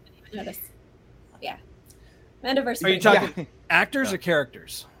cool. Notice. Yeah. Mandoverse. Are you talking actors or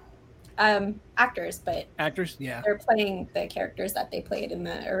characters? Actors, but actors. Yeah. They're playing the characters that they played in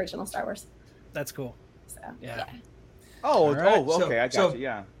the original Star Wars. That's cool. So yeah. Okay, I got you.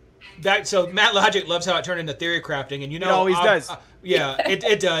 Yeah. So Matt Logic loves how it turned into theory crafting, and it always does.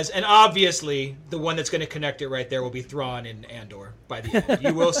 It does, and obviously the one that's going to connect it right there will be Thrawn in Andor. By the end,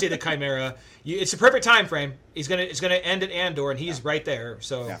 you will see the Chimera. It's a perfect time frame. It's gonna end at Andor, and he's right there.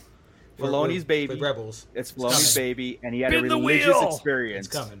 So Filoni's baby. Rebels. It's Filoni's baby, and he had Spin a the religious wheel. experience.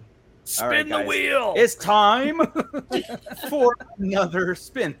 It's coming. Spin the wheel. It's time for another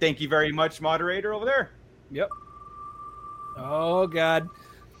spin. Thank you very much, moderator over there. Yep. Oh God.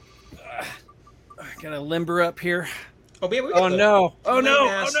 I gotta limber up here. Oh, man, Oh no! Oh no!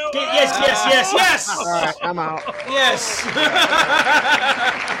 Oh no! Yes! All right, I'm out. Yes.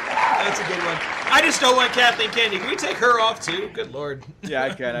 That's a good one. I just don't want Kathleen Kennedy. Can we take her off too? Good Lord. Yeah, I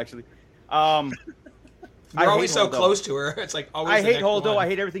can actually. We're always so close to her. It's like always. I hate Holdo. I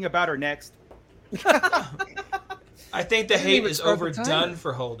hate everything about her. Next. I think the hate is overdone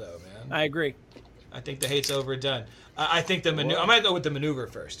for Holdo, man. I agree. I think the hate's overdone. I think the maneuver. I'm gonna go with the maneuver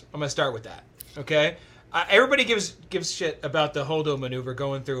first. I'm gonna start with that. Okay. Everybody gives shit about the Holdo maneuver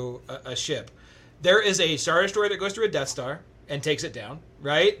going through a ship. There is a Star Destroyer that goes through a Death Star and takes it down.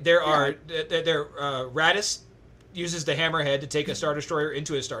 Right. Radis uses the Hammerhead to take a Star Destroyer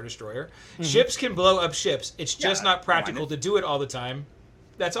into a Star Destroyer. Mm-hmm. Ships can blow up ships. It's just not practical to do it all the time.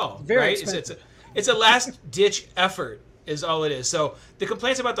 That's all. Very right. It's a last ditch effort. Is all it is. So the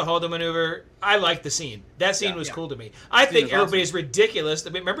complaints about the Holdo maneuver, I like the scene. That scene was cool to me. I think everybody's ridiculous.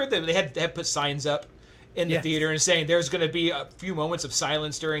 Remember they had put signs up in the theater and saying there's going to be a few moments of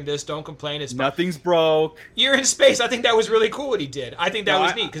silence during this. Don't complain. It's nothing's broke. You're in space. I think that was really cool what he did. I think that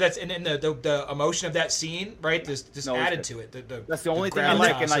was neat because that's in the emotion of that scene, right? Just added to it. That's the only thing I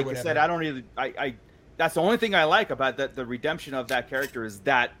like. And like I said, I don't really. I that's the only thing I like about the redemption of that character is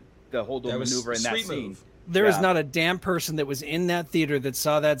that the Holdo maneuver in that scene. Move. There is not a damn person that was in that theater that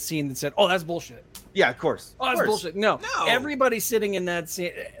saw that scene that said, "Oh, that's bullshit." Yeah, of course. Oh, that's bullshit. No, everybody sitting in that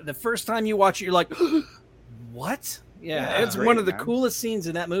scene. The first time you watch it, you're like, "What?" Yeah, it's one of the coolest scenes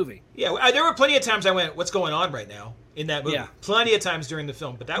in that movie. Yeah, there were plenty of times I went, "What's going on right now?" in that movie. Yeah. Plenty of times during the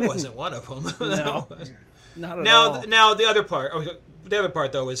film, but that wasn't one of them. No, not at all. Now the other part. The other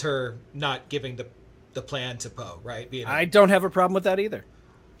part though is her not giving the plan to Poe. Right? I don't have a problem with that either.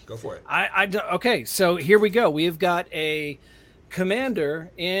 Go for it. Okay, so here we go. We've got a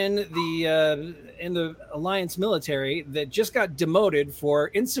commander in the Alliance military that just got demoted for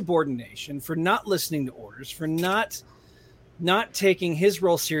insubordination, for not listening to orders, for not taking his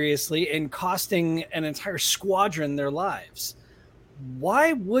role seriously and costing an entire squadron their lives.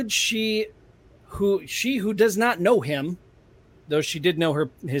 Why would she who does not know him, though she did know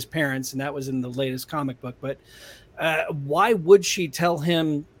his parents, and that was in the latest comic book, but why would she tell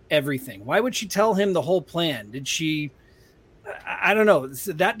him everything? Why would she tell him the whole plan? Did she? I don't know.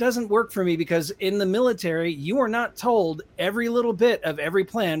 That doesn't work for me because in the military, you are not told every little bit of every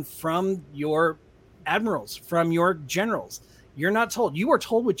plan from your admirals, from your generals. You're not told. You are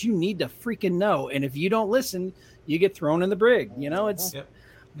told what you need to freaking know. And if you don't listen, you get thrown in the brig. You know,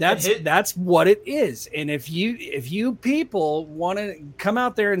 that's what it is. And if you people want to come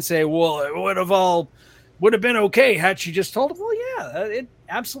out there and say, well, it would have been okay had she just told him. Well, yeah, it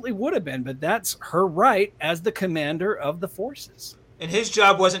absolutely would have been, but that's her right as the commander of the forces. And his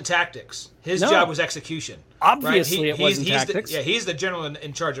job wasn't tactics. His job was execution. Obviously, it wasn't tactics. He's the general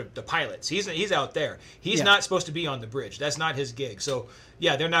in charge of the pilots. He's out there. He's not supposed to be on the bridge. That's not his gig. So,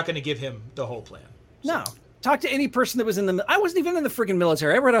 yeah, they're not going to give him the whole plan. So. No. Talk to any person that was in the... I wasn't even in the freaking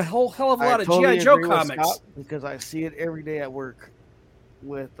military. I read a whole hell of a lot of G.I. Joe comics. Because I see it every day at work.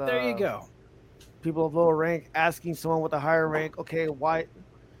 There you go. People of lower rank asking someone with a higher rank, okay, why?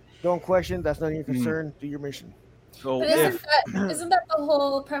 Don't question. That's not your concern. Do your mission. So but isn't that the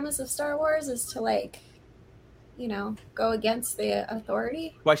whole premise of Star Wars? Is to go against the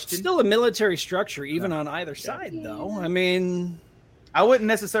authority? It's still a military structure, even on either side, though. I mean, I wouldn't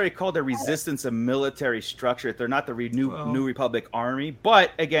necessarily call the Resistance a military structure. They're not the New Republic Army,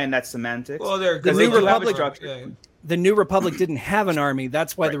 but again, that's semantics. Well, they're the New Republic structure. Yeah. The New Republic didn't have an army.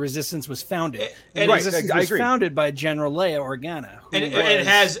 That's why the Resistance was founded. And the Resistance was founded by General Leia Organa. And it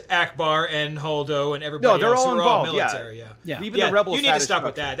has Akbar and Holdo and everybody else. They're all involved. Military, yeah. Even the rebels. You need to stop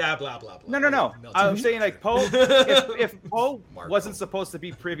with that. Blah, blah, blah. No. I'm saying, like, Poe, if Poe wasn't supposed to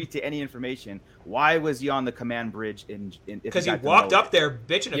be privy to any information, why was he on the command bridge? Because he walked up there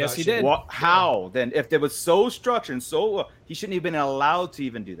bitching about Yes, he did. How? Then, if it was so structured and so... he shouldn't have been allowed to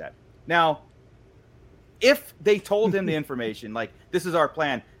even do that. Now... if they told him the information, like, this is our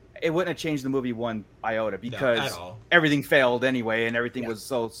plan, it wouldn't have changed the movie one iota because everything failed anyway and everything was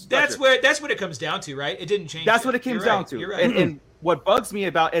so structured. That's what it comes down to, right? It didn't change. That's what it comes down to. You're right. And what bugs me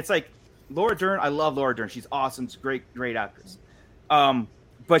about it's like Laura Dern, I love Laura Dern. She's awesome. She's a great actress.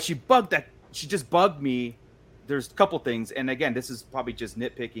 But she just bugged me. There's a couple things. And again, this is probably just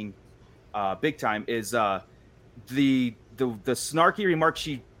nitpicking big time is the snarky remarks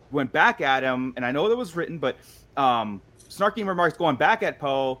she went back at him, and I know that was written, but snarky remarks going back at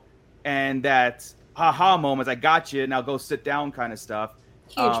Poe and that haha moments, I got you, now go sit down kind of stuff.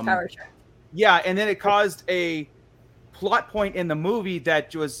 Huge power trip. Yeah, and then it caused a plot point in the movie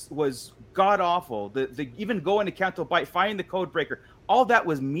that was god awful. The even going to Canto Bight, finding the code breaker, all that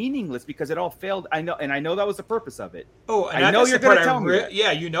was meaningless because it all failed. I know that was the purpose of it. Oh, and I know you're going to tell me.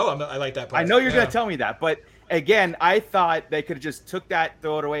 Yeah, you know, I like that part. I know you're going to tell me that, but again, I thought they could have just took that,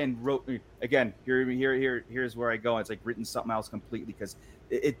 throw it away, and wrote again. Here's where I go. It's like written something else completely because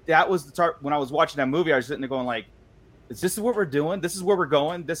that was the start. When I was watching that movie, I was sitting there going like, "Is this what we're doing? This is where we're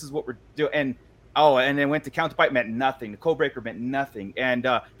going. This is what we're doing." And then went to Canto Bight meant nothing. The Codebreaker meant nothing, and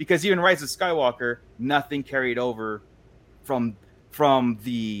because even Rise of Skywalker, nothing carried over from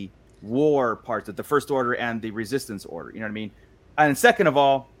the war parts of the First Order and the Resistance Order. You know what I mean? And second of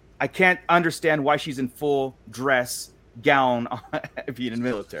all, I can't understand why she's in full dress gown being in the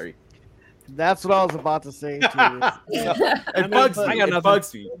military. That's what I was about to say. It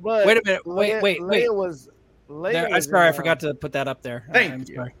bugs me. But wait a minute. Wait. Leia Sorry, I forgot to put that up there. Thank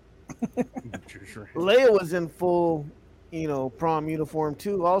you. Sorry. Leia was in full, prom uniform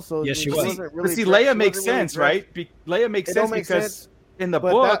too. Also, yes, she was. Leia makes sense, right? Leia makes sense because in the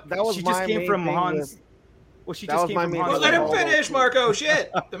book, she just came from Han's. Well, she just came from Han's. Well, let him finish, Marco.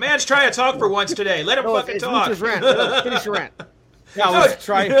 Shit, the man's trying to talk for once today. Let him fucking talk. Finish your rant. Yeah, I was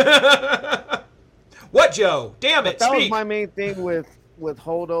trying. What, Joe? Damn it! That was my main thing with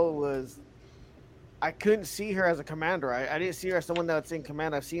Holdo was I couldn't see her as a commander. I didn't see her as someone that's in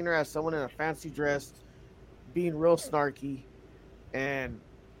command. I've seen her as someone in a fancy dress, being real snarky, and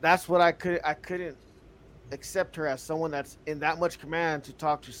that's what I couldn't accept her as someone that's in that much command to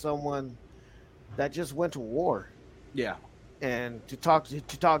talk to someone that just went to war. Yeah. And to talk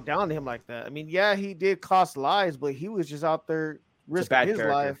down to him like that. I mean, yeah, he did cost lives, but he was just out there risking his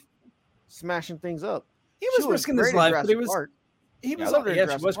life, smashing things up. He was risking his life, but he was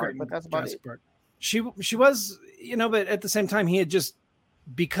great, but that's about it. She was, but at the same time, he had just,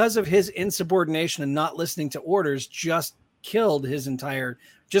 because of his insubordination and not listening to orders, just killed his entire,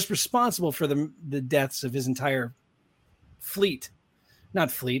 just responsible for the deaths of his entire unit.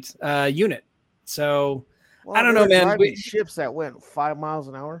 So I don't know, man. Ships that went 5 miles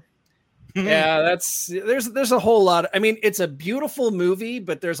an hour. Yeah, there's a whole lot. I mean, it's a beautiful movie,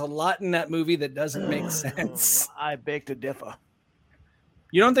 but there's a lot in that movie that doesn't make sense. I beg to differ.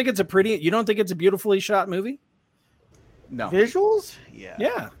 You don't think it's a beautifully shot movie? No. Visuals?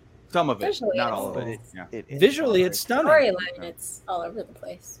 Yeah. Some of it, Visually, not all of it. Yeah. Visually, it's stunning. Storyline, it's all over the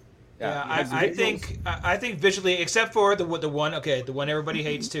place. Yeah, I think visually, except for the one everybody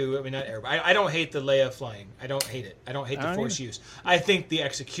hates too. I mean, not everybody. I don't hate the Leia flying. I don't hate it. I don't hate the Force use. I think the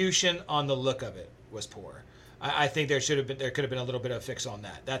execution on the look of it was poor. I think there could have been a little bit of fix on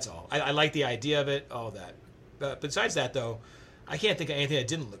that. That's all. I like the idea of it, all that. But besides that, though, I can't think of anything that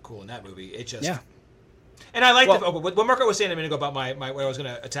didn't look cool in that movie. It just And I like what Marco was saying a minute ago about what I was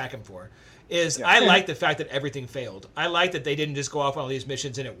going to attack him for. I like the fact that everything failed. I like that they didn't just go off on all these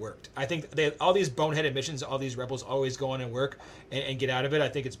missions and it worked. I think all these boneheaded missions, all these rebels always go on and work and get out of it. I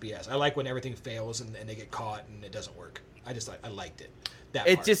think it's BS. I like when everything fails and they get caught and it doesn't work. I liked it.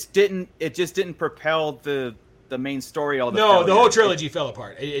 It just didn't propel the main story. The whole trilogy fell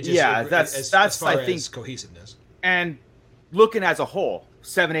apart. That's as far I think as cohesiveness. And looking as a whole,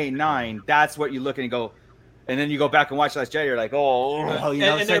 7, 8, 9. That's what you look and go. And then you go back and watch Last Jedi, you're like,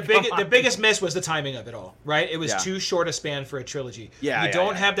 their biggest miss was the timing of it all, right? It was too short a span for a trilogy. You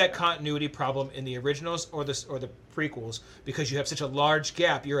don't have that continuity problem in the originals or the prequels because you have such a large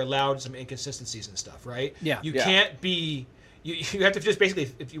gap. You're allowed some inconsistencies and stuff, right? Yeah. You can't be. You have to just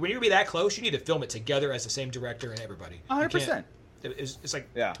basically, when you be that close, you need to film it together as the same director and everybody. 100%. It's like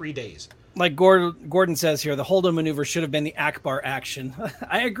 3 days. Like Gordon says here, the Holdo maneuver should have been the Akbar action.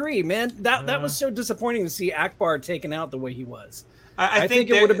 I agree, man. That was so disappointing to see Akbar taken out the way he was. I think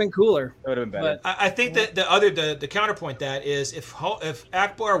it would have been cooler. It would have been better. I think that the counterpoint that is if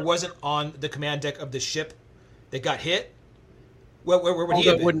Akbar wasn't on the command deck of the ship that got hit, where would he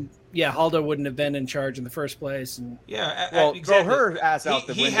have been? Haldo wouldn't have been in charge in the first place. And exactly. Throw her ass out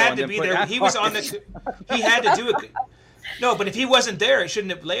the window. He had to be there. He was on the. He had to do it. No, but if he wasn't there,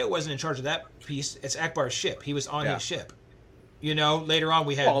 Leia wasn't in charge of that piece. It's Akbar's ship. He was on his ship. Later on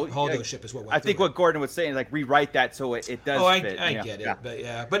we had Holdo's ship as well. I think what Gordon was saying, like rewrite that so it does fit. I get it.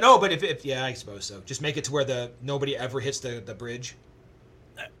 But if I suppose so. Just make it to where nobody ever hits the bridge.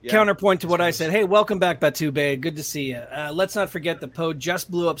 Counterpoint to what I said. Hey, welcome back, Batu Bey. Good to see you. Let's not forget that Poe just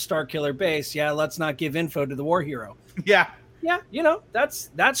blew up Starkiller Base. Yeah, let's not give info to the war hero. Yeah. Yeah,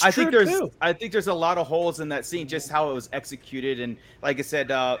 that's true too. I think there's a lot of holes in that scene, just how it was executed, and like I said,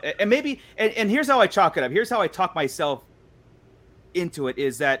 and maybe, and here's how I chalk it up. Here's how I talk myself into it: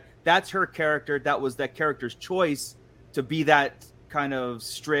 is that that's her character. That was that character's choice to be that kind of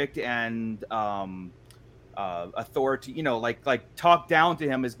strict and authority, you know, like talk down to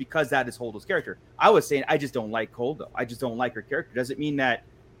him, is because that is Holdo's character. I was saying I just don't like Holdo. I just don't like her character. Doesn't mean that,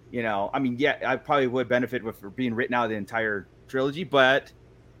 you know, I mean, yeah, I probably would benefit with her being written out of the entire trilogy, but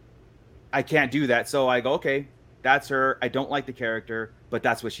I can't do that. So I go, okay, that's her. I don't like the character, but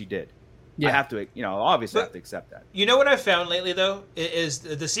that's what she did. Yeah. I have to, you know, obviously have to accept that. You know what I've found lately, though, is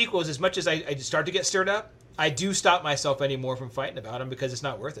the sequels, as much as I start to get stirred up, I do stop myself anymore from fighting about them because it's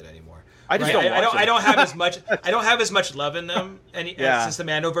not worth it anymore. I just don't. I don't have as much. I don't have as much love in them, since the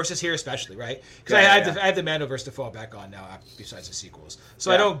Mandoverse is here, especially, right? Because I have the Mandoverse to fall back on now, besides the sequels.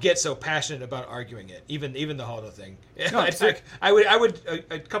 So I don't get so passionate about arguing it. Even the Holdo thing. No, I would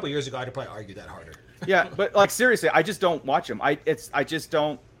a couple years ago I'd probably argue that harder. Yeah, but like seriously, I just don't watch them. I just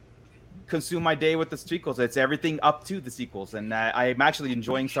don't consume my day with the sequels. It's everything up to the sequels, and I'm actually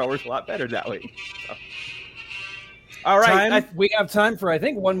enjoying Star Wars a lot better that way. So. All right, we have time for I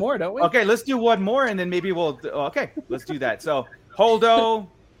think one more, don't we? Okay, let's do one more, and then maybe we'll. Okay, let's do that. So Holdo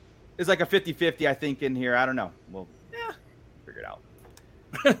is like a 50-50, I think, in here. I don't know. We'll figure it out.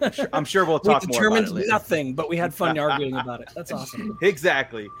 I'm sure we'll talk more about it later. We determined nothing, but we had fun arguing about it. That's awesome.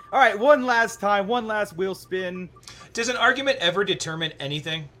 Exactly. All right, one last wheel spin. Does an argument ever determine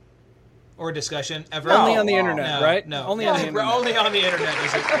anything? Or a discussion ever? Only on the internet, right? No. Only on the internet. Only on the internet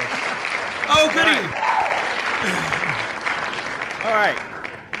is it. Oh, goody! All right.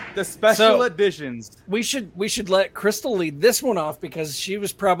 The special editions. We should let Crystal lead this one off because she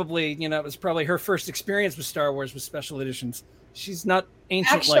was probably, you know, it was probably her first experience with Star Wars with special editions. She's not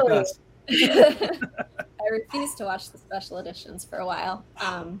ancient like us. I refused to watch the special editions for a while.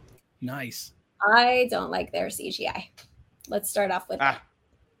 Nice. I don't like their CGI. Let's start off with that.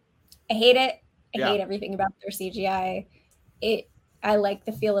 I hate it. I hate everything about their CGI. I like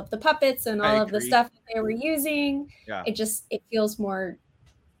the feel of the puppets and all of the stuff that they were using. Yeah. It feels more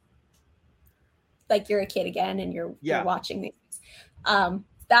like you're a kid again and you're watching these things.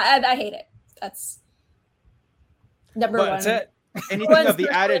 I hate it. That's number one. That's it. Anything of the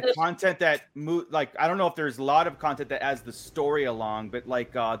added content that like I don't know if there's a lot of content that adds the story along, but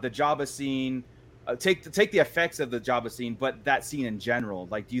like the Jabba scene, take the effects of the Jabba scene, but that scene in general,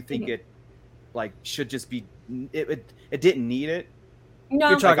 like do you think it like should just be it didn't need it?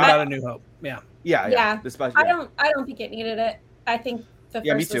 No, you're talking about A New Hope. Yeah. I don't think it needed it. I think the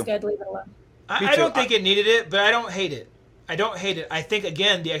first was good. Leave it alone. I don't think it needed it, but I don't hate it. I think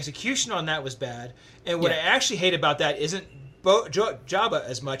again the execution on that was bad, and what I actually hate about that isn't Jabba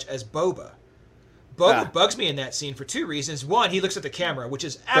as much as Boba. Boba bugs me in that scene for two reasons. One, he looks at the camera, which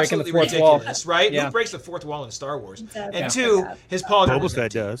is absolutely ridiculous, right? Yeah. Who breaks the fourth wall in Star Wars? And two, his pauldron. Boba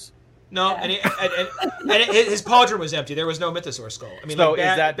Fett does. No, and his pauldron was empty. There was no mythosaur skull. I mean, so like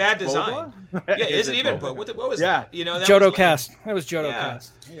is that bad design. Yeah, isn't even Boba. What was that? You know, that Jodo Cast. That was Jodo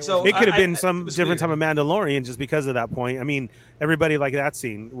Cast. So it could have been some different type of Mandalorian just because of that point. I mean, everybody like that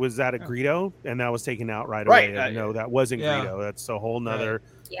scene. Was that a Greedo? And that was taken out right away. No, that wasn't Greedo. That's a whole nother.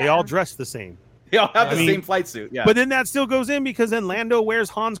 They all dress the same. They all have the same flight suit. Yeah. But then that still goes in because then Lando wears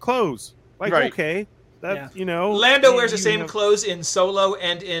Han's clothes. Like, okay. That you know, Lando wears the same clothes in Solo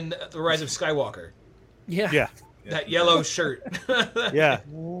and in The Rise of Skywalker. Yeah. That yellow shirt. Yeah.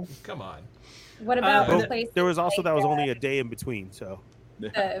 Come on. What about the place? There was also that was only a day in between, so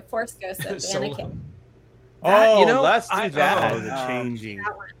the Force Ghost of Anakin. Let's do that. The changing.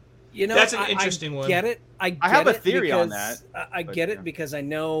 You know, that's an interesting one. Get it? I have a theory on that. I get it because I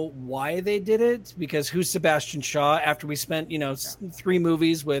know why they did it. Because who's Sebastian Shaw? After we spent 3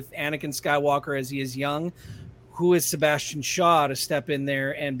 movies with Anakin Skywalker as he is young, who is Sebastian Shaw to step in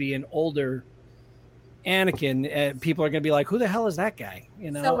there and be an older Anakin? People are going to be like, "Who the hell is that guy?"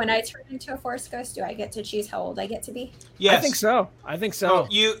 You know. So when I turn into a Force Ghost, do I get to choose how old I get to be? Yes, I think so.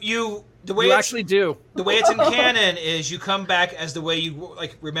 You the way you actually do. The way it's in canon is you come back as the way you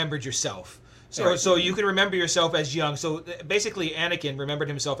remembered yourself. So you can remember yourself as young. So basically, Anakin remembered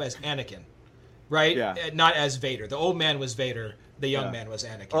himself as Anakin, right? Yeah. Not as Vader. The old man was Vader. The young man was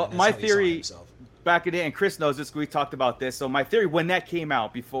Anakin. Well, my theory back in the day, and Chris knows this. We talked about this. So my theory when that came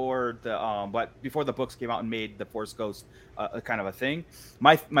out before the books came out and made the Force Ghost a kind of a thing.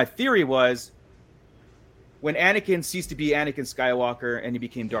 My theory was, when Anakin ceased to be Anakin Skywalker and he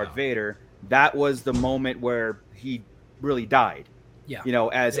became Darth Vader, that was the moment where he really died. Yeah.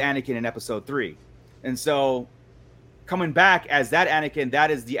 As Anakin in Episode 3. And so coming back as that Anakin, that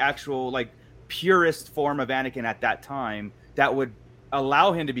is the actual purest form of Anakin at that time that would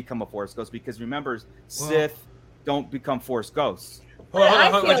allow him to become a Force Ghost, because remember, Sith don't become Force Ghosts. Hold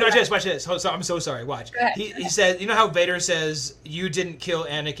on. Watch this. I'm so sorry. Watch. He said, you know how Vader says, "You didn't kill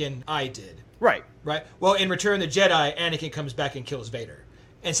Anakin, I did." Right. Well, in Return of the Jedi, Anakin comes back and kills Vader.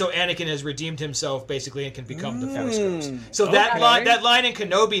 And so Anakin has redeemed himself, basically, and can become the Force Ghost. So that line in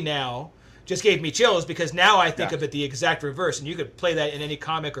Kenobi now just gave me chills, because now I think of it the exact reverse, and you could play that in any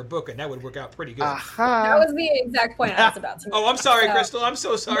comic or book, and that would work out pretty good. That was the exact point I was about to make. Oh, I'm sorry, Crystal. I'm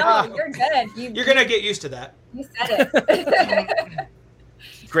so sorry. No, you're good. You're going to get used to that. You said it.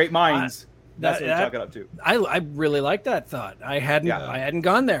 Great minds. That's what we're talking up to. I really like that thought. I hadn't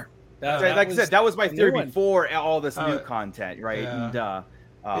gone there. I said, that was my theory before all this new content, right? Yeah.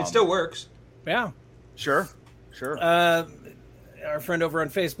 And it still works. Yeah. Sure. Our friend over on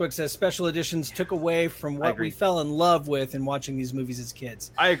Facebook says special editions took away from what we fell in love with in watching these movies as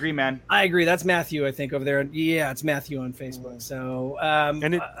kids. I agree, man. I agree. That's Matthew, I think, over there. Yeah, it's Matthew on Facebook. So,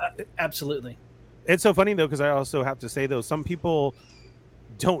 absolutely. It's so funny, though, because I also have to say, though, some people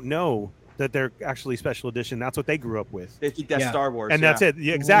don't know that they're actually special edition. That's what they grew up with. They think that's Star Wars. And that's it.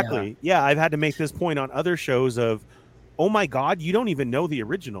 Yeah, exactly. Yeah, I've had to make this point on other shows of, oh, my God, you don't even know the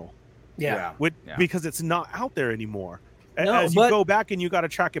original. Because it's not out there anymore. As you go back and you got to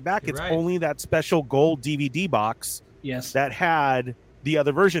track it back, it's only that special gold DVD box that had the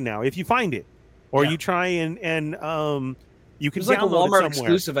other version now, if you find it. Or you try and you can download like a Walmart it somewhere.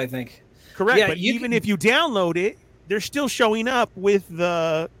 Exclusive, I think. Correct. Yeah, but even if you download it, they're still showing up with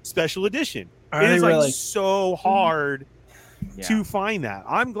the special edition. It is like so hard to find that.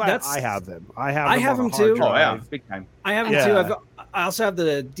 I'm glad I have them. I have them too. Oh, yeah. Big time. I have them too. I also have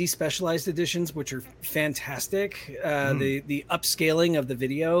the despecialized editions, which are fantastic. The upscaling of the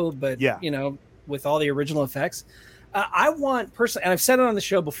video, but with all the original effects. I want personally, and I've said it on the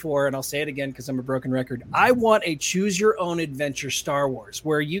show before, and I'll say it again because I'm a broken record. I want a choose your own adventure Star Wars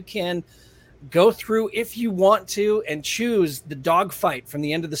where you can go through if you want to and choose the dogfight from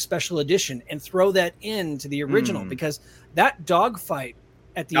the end of the special edition and throw that into the original, because that dogfight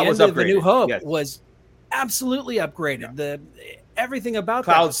at the end of The New Hope was absolutely upgraded. Everything about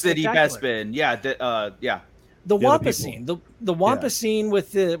Cloud City Bespin, the Wampa scene, the Wampa scene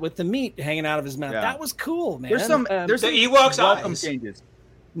with the meat hanging out of his mouth, that was cool, man. There's some the Ewoks welcome eyes. changes.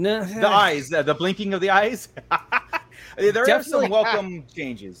 No, the eyes, the blinking of the eyes. There are some welcome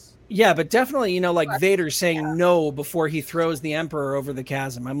changes. Yeah, but definitely, like Vader saying no before he throws the Emperor over the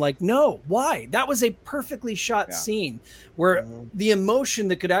chasm. I'm like, no, why? That was a perfectly shot scene where the emotion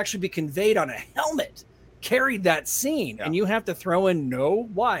that could actually be conveyed on a helmet carried that scene, and you have to throw in no.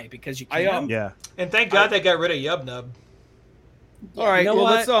 Why? Because you can't. And thank God they got rid of Yub Nub. All right,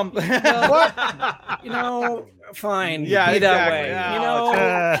 let's fine. Yeah, be that way.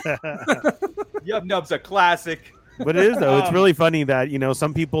 Yub Nub's a classic. But it is though. It's really funny that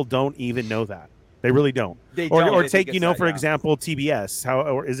some people don't even know that. They really don't. Or take for example TBS.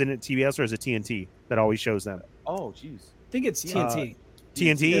 Or isn't it TBS or is it TNT that always shows them? Oh, jeez. I think it's TNT.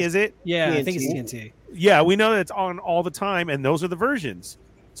 TNT, is it? Yeah, TNT? I think it's TNT. Yeah, we know that it's on all the time, and those are the versions.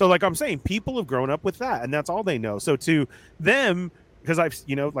 So, like I'm saying, people have grown up with that, and that's all they know. So to them, because I've,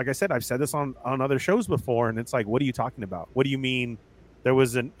 like I said, I've said this on other shows before, and it's like, what are you talking about? What do you mean there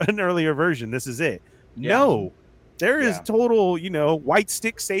was an earlier version? This is it. Yeah. No, there is total, white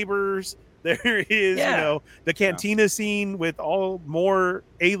stick sabers. There is, the cantina scene with all more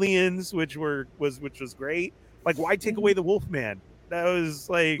aliens, which was great. Like, why take away the Wolfman? That was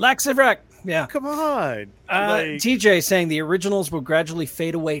like Laxivrak. Yeah, come on. TJ saying the originals will gradually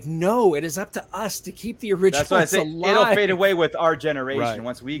fade away. No, it is up to us to keep the originals alive. It'll fade away with our generation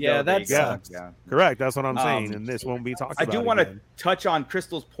once we go. That sucks. Correct. That's what I'm saying, and this won't be talked about. I do want to touch on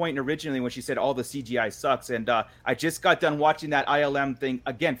Crystal's point originally when she said all the CGI sucks, and I just got done watching that ILM thing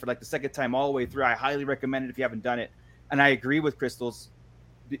again for like the second time all the way through. I highly recommend it if you haven't done it, and I agree with Crystal's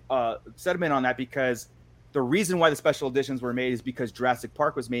sentiment on that because the reason why the special editions were made is because Jurassic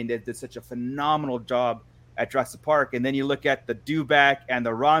Park was made and they did such a phenomenal job at Jurassic Park. And then you look at the Dewback and the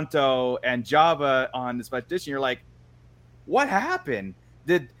Ronto and Java on the special edition, you're like, what happened?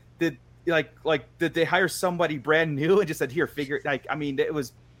 Did they hire somebody brand new and just said, here, figure it? Like, I mean,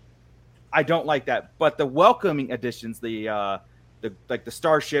 I don't like that. But the welcoming editions, the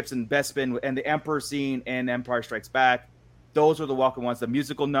starships and Bespin and the Emperor scene and Empire Strikes Back, those are the welcome ones. The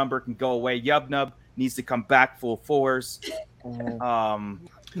musical number can go away. Yub Nub needs to come back full force. I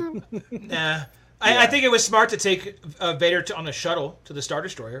think it was smart to take Vader on a shuttle to the Star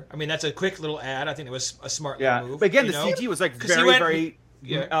Destroyer. I mean, that's a quick little ad. I think it was a smart little move. But again, the CG was like very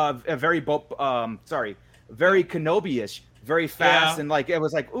Kenobi-ish, very fast, and like it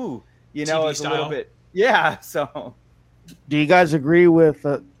was like, ooh, it's a little bit, So, do you guys agree with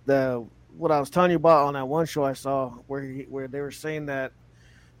what I was telling you about on that one show I saw where they were saying that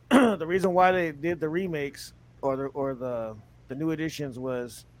the reason why they did the remakes or the new editions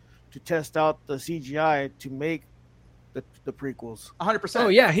was to test out the CGI to make the prequels. 100%. Oh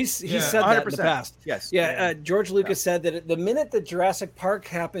yeah, he said that in the past. Yes. Yeah, George Lucas said that the minute that Jurassic Park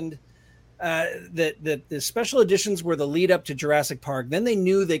happened, that the special editions were the lead up to Jurassic Park. Then they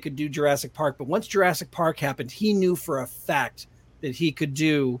knew they could do Jurassic Park, but once Jurassic Park happened, he knew for a fact that he could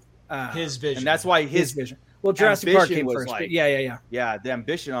do his vision, and that's why his vision. Well, Jurassic Park came was first. Like, yeah. The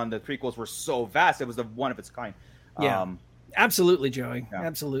ambition on the prequels were so vast; it was the one of its kind. Yeah. Absolutely, Joey. Yeah.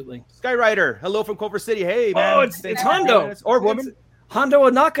 Absolutely. Skyrider, hello from Culver City. Hey, man. Oh, it's Hondo. Or woman. Hondo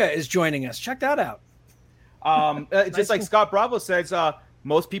Onaka is joining us. Check that out. Just like Scott Bravo says,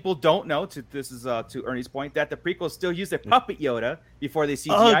 most people don't know, this is to Ernie's point, that the prequels still used a puppet Yoda before they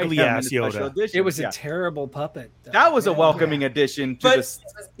CGI ugly ass Yoda. It was a terrible puppet. That was a welcoming addition to this.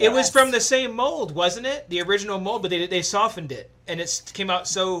 It was from the same mold, wasn't it? The original mold, but they softened it, and it came out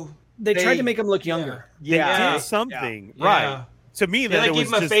so... They tried to make him look younger. They did something. Yeah. Right. To me, they that gave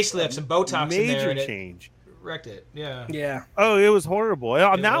him a facelift, some Botox in there, and change. Wrecked it. Yeah. Yeah. Oh, it was horrible.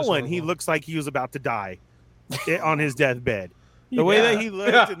 On that one, he looks like he was about to die on his deathbed. The way that he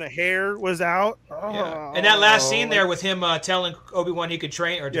looked and the hair was out. Yeah. And that last scene there with him telling Obi-Wan he could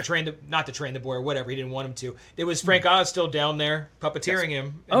train, or to not to train the boy or whatever, he didn't want him to. It was Frank Oz still down there puppeteering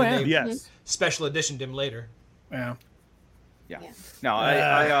him. And they special editioned him later. Yeah. Yeah.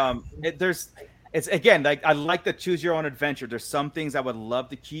 No, it's again, like, I like the choose your own adventure. There's some things I would love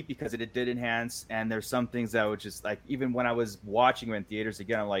to keep because it did enhance, and there's some things that would just, like, even when I was watching them in theaters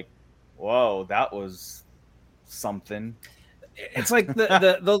again, I'm like, whoa, that was something. It's like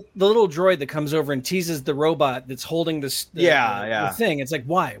the little droid that comes over and teases the robot that's holding the thing. It's like,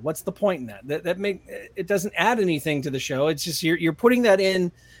 why? What's the point in that? That it doesn't add anything to the show. It's just you're putting that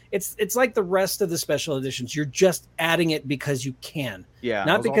in. It's like the rest of the special editions. You're just adding it because you can. Yeah.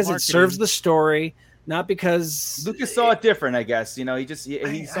 Not because it serves the story. Not because Lucas saw it different, I guess. You know, he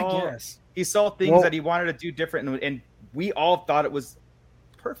saw things that he wanted to do different, and we all thought it was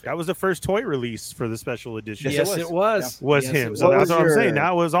perfect. That was the first toy release for the special edition. Yes, it was. Yeah. Was him. So that's what I'm saying.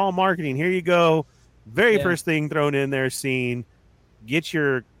 That was all marketing. Here you go. Very first thing thrown in there, scene. Get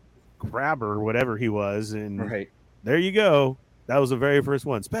your grabber, whatever he was, and there you go. That was the very first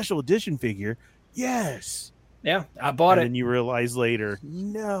one. Special edition figure. Yes. Yeah, I bought it. And you realize later,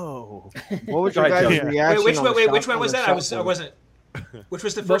 no. What was your guys' reaction? Which one was that? I wasn't. Which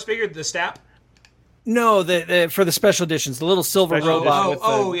was the first figure? The Stap? No, for the special editions, the little silver robot with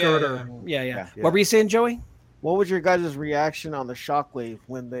the girder. Yeah. What were you saying, Joey? What was your guys' reaction on the Shockwave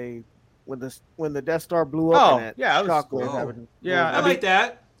when the Death Star blew up in it? Yeah, Shockwave. I like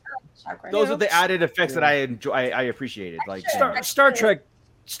that. Those are the added effects that I enjoy. I appreciated. Like Star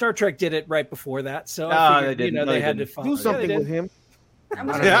Trek did it right before that, so I figured, they had to do something with him. I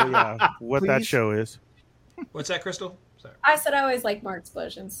don't know what that show is. What's that, Crystal? Sorry. I said I always like more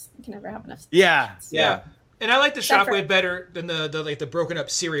explosions. You can never have enough. Yeah. And I like the Shockwave better than the broken up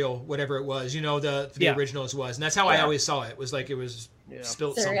cereal, whatever it was. You know, the originals was, and that's how I always saw it. Was like it was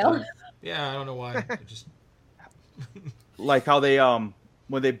spilt something. Yeah, I don't know why. It just like how they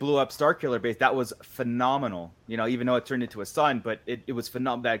when they blew up Starkiller Base, that was phenomenal. You know, even though it turned into a sun, but it was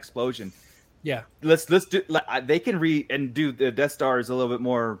phenomenal, that explosion. Yeah. Let's do. They can do the Death Stars a little bit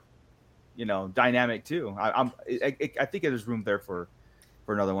more, dynamic too. I think there's room there for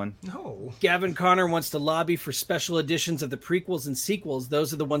another one. No. Gavin Connor wants to lobby for special editions of the prequels and sequels.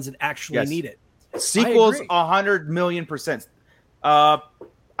 Those are the ones that actually need it. Sequels, 100 million%. I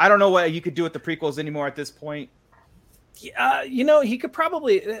don't know what you could do with the prequels anymore at this point. They could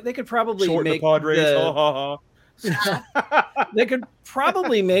probably short make the pod race. They could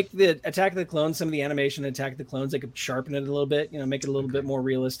probably make the Attack of the Clones, some of the animation Attack of the Clones, they could sharpen it a little bit, make it a little bit more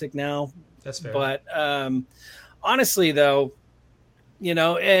realistic now. That's fair. But honestly, though,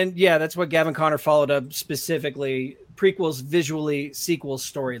 that's what Gavin Connor followed up specifically. Prequels, visually, sequels,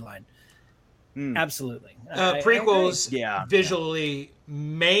 storyline. Absolutely. Prequels, visually,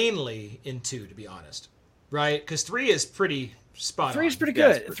 mainly in 2, to be honest. Right? Because 3 is pretty spot on. 3 is pretty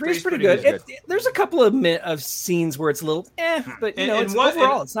good. Yes, 3 is pretty good. There's a couple of scenes where it's a little but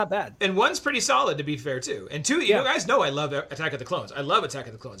overall it's not bad. And 1's pretty solid, to be fair, too. And 2, you guys know I love Attack of the Clones. I love Attack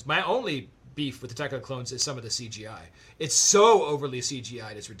of the Clones. My only beef with Attack of the Clones is some of the CGI. It's so overly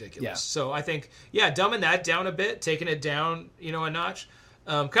CGI'd, it's ridiculous. Yeah. So I think, dumbing that down a bit, taking it down, a notch.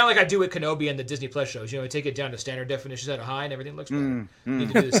 Kind of like I do with Kenobi and the Disney Plus shows. I take it down to standard definition at a high and everything looks better.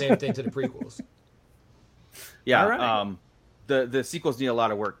 Need to do the same thing to the prequels. Yeah, right. The sequels need a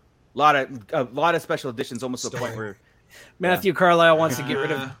lot of work, a lot of special editions, almost to the point where Matthew Carlisle wants to get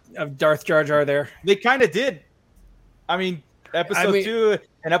rid of Darth Jar Jar there. They kind of did. I mean, episode 2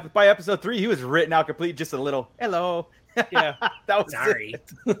 and by episode 3, he was written out complete. Just a little hello. Yeah, that was sorry.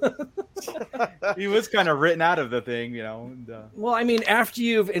 He was kind of written out of the thing, you know. And, well, I mean, after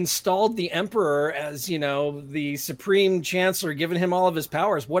you've installed the Emperor as, you know, the Supreme Chancellor, given him all of his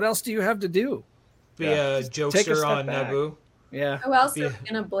powers, what else do you have to do? Be a jokester on Naboo. Yeah. Who else are we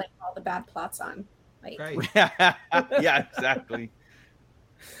gonna blame all the bad plots on? Like, right. Yeah, exactly.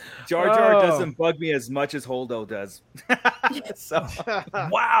 Jar Jar doesn't bug me as much as Holdo does. So,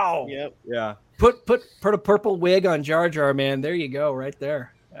 wow. Yep. Yeah. Put a purple wig on Jar Jar, man. There you go, right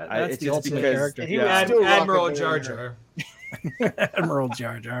there. That's the ultimate character. Admiral Jar Jar. Admiral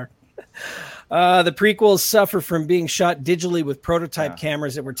Jar Jar. The prequels suffer from being shot digitally with prototype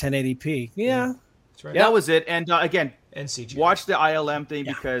cameras that were 1080p. Yeah. That's right. That was it. And again, and CGI. Watch the ILM thing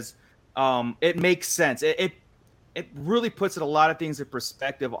because it makes sense. It really puts a lot of things in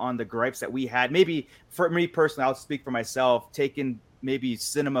perspective on the gripes that we had. Maybe for me personally, I'll speak for myself, taking maybe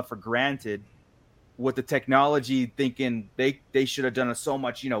cinema for granted with the technology, thinking they should have done it so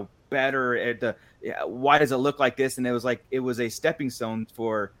much, better. Why does it look like this? And it was a stepping stone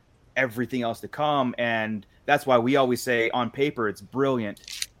for everything else to come. And that's why we always say on paper, it's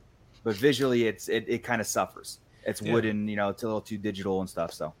brilliant, but visually it kind of suffers. It's wooden, it's a little too digital and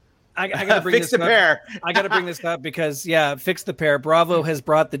stuff. So I gotta bring fix the pair. I gotta bring this up because fix the pair. Bravo has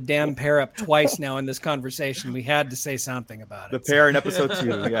brought the damn pair up twice now in this conversation. We had to say something about it. The pair in episode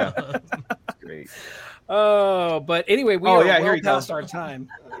 2, yeah. Great. Oh, but anyway, we are well past our time.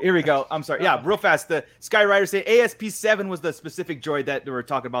 Here we go. I'm sorry. Yeah, real fast. The Skyrider say ASP7 was the specific droid that we were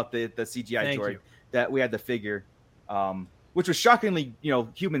talking about, the CGI droid that we had the figure, which was shockingly,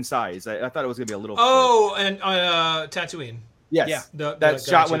 human size. I thought it was gonna be a little. Oh, and on Tatooine. Yes. Yeah. That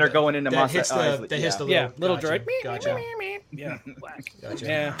shot when they're going into Mos Eisley. That hits the little droid. Gotcha. Yeah. Gotcha.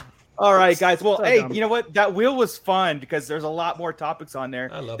 Yeah. All right, guys. Well, hey, you know what? That wheel was fun because there's a lot more topics on there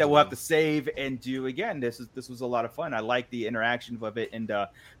that we'll have to save and do again. This was a lot of fun. I like the interaction of it and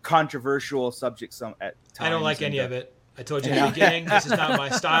controversial subjects at times. I don't like any of it. I told you in the beginning, this is not my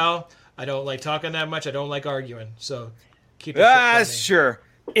style. I don't like talking that much. I don't like arguing. So keep it sure.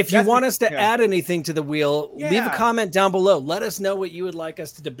 If you want us to add anything to the wheel, leave a comment down below. Let us know what you would like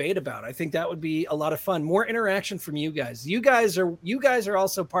us to debate about. I think that would be a lot of fun. More interaction from you guys. You guys are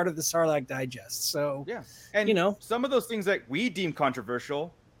also part of the Sarlacc Digest. So and some of those things that we deem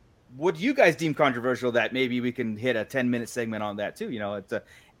controversial, would you guys deem controversial that maybe we can hit a 10-minute segment on that too? It's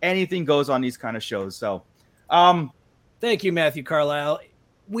anything goes on these kind of shows. So, thank you, Matthew Carlisle.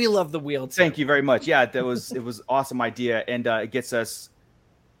 We love the wheel too. Thank you very much. Yeah, it was awesome idea, and it gets us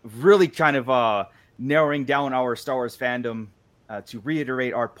really kind of narrowing down our Star Wars fandom to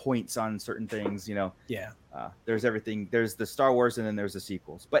reiterate our points on certain things, there's everything. There's the Star Wars and then there's the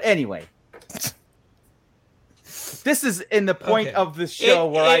sequels. But anyway, this is in the point of the show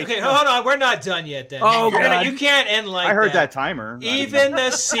where hold on. We're not done yet then. Oh, God. You can't end like I heard that timer. Even the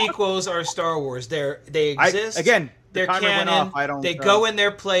sequels are Star Wars. They exist. They're canon. They go in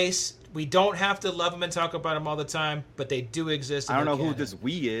their place. We don't have to love them and talk about them all the time, but they do exist. I don't know who this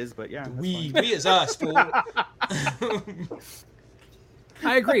we is, but yeah. We is us, fool.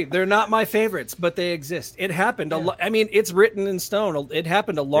 I agree. They're not my favorites, but they exist. It happened. I mean, it's written in stone. It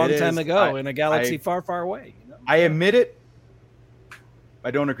happened a long time ago in a galaxy far, far away. I admit it.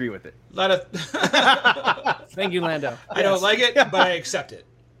 I don't agree with it. Thank you, Lando. I don't like it, but I accept it.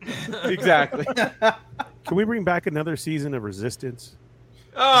 Exactly. Can we bring back another season of Resistance?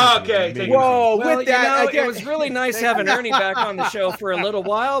 Oh, okay. Whoa, well, with that, it was really nice having Ernie back on the show for a little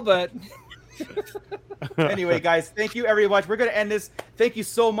while, but anyway, guys, thank you, everyone. We're gonna end this. Thank you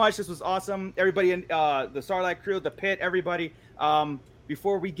so much. This was awesome. Everybody in the Sarlacc crew, the pit, everybody.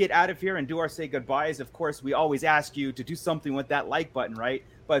 Before we get out of here and do our say goodbyes, of course, we always ask you to do something with that like button, right?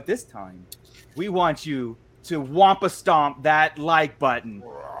 But this time, we want you to wampa stomp that like button.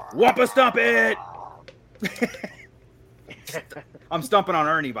 Wampa stomp it. I'm stomping on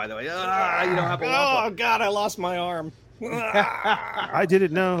Ernie, by the way. You don't have a wampa. Oh, God, I lost my arm. I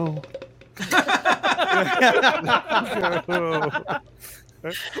didn't know.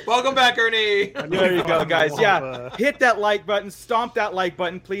 Welcome back, Ernie. There you go, guys. Yeah, hit that like button. Stomp that like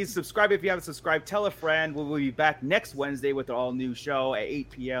button. Please subscribe if you haven't subscribed. Tell a friend. We'll be back next Wednesday with an all-new show at 8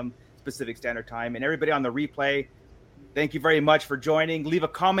 p.m. Pacific Standard Time. And everybody on the replay, thank you very much for joining. Leave a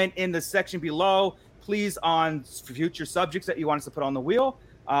comment in the section below, please, on future subjects that you want us to put on the wheel,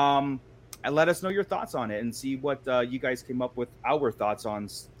 and let us know your thoughts on it and see what you guys came up with our thoughts on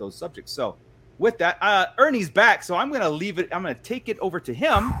those subjects. So with that, Ernie's back, so I'm going to leave it. I'm going to take it over to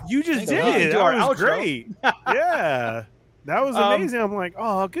him. You just did it. That was great. Yeah. That was amazing. I'm like,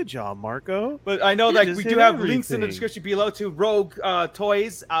 oh, good job, Marco. But I know we do have links in the description below to Rogue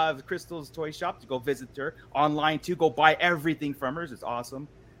Toys, Crystal's toy shop, to go visit her online too. Go buy everything from her. It's awesome.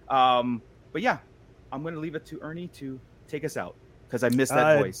 But yeah, I'm going to leave it to Ernie to take us out because I missed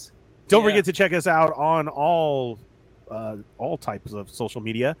that voice. Don't forget to check us out on all types of social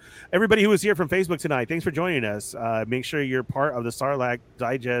media. Everybody who was here from Facebook tonight, thanks for joining us. Make sure you're part of the Sarlacc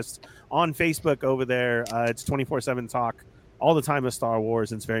Digest on Facebook over there. It's 24/7 talk all the time of Star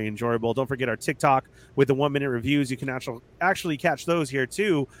Wars, and it's very enjoyable. Don't forget our TikTok with the 1-minute reviews. You can actually catch those here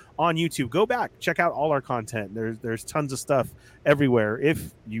too on YouTube. Go back, check out all our content. There's tons of stuff everywhere.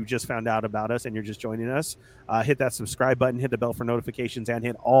 If you just found out about us and you're just joining us, hit that subscribe button, hit the bell for notifications, and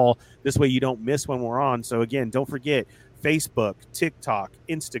hit all. This way you don't miss when we're on. So again, don't forget Facebook, TikTok,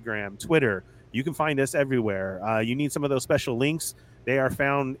 Instagram, Twitter. You can find us everywhere. You need some of those special links. They are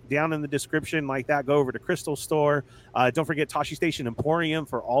found down in the description like that. Go over to Crystal Store. Don't forget Tosche Station Emporium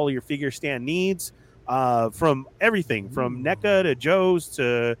for all your figure stand needs. From everything, from NECA to Joe's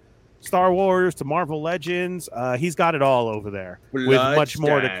to Star Wars to Marvel Legends. He's got it all over there with much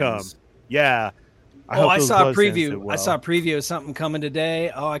more to come. Yeah. I saw a preview. Well. I saw a preview of something coming today.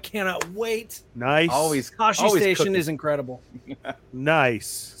 Oh, I cannot wait. Nice. Tosche Station is incredible.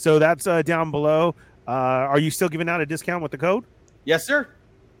 Nice. So that's down below. Are you still giving out a discount with the code? Yes, sir.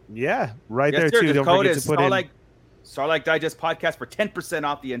 Yeah, right there too. The Don't code forget is to put Sarlacc Digest Podcast for 10%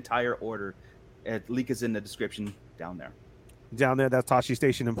 off the entire order. Link is in the description down there. Down there, that's Tosche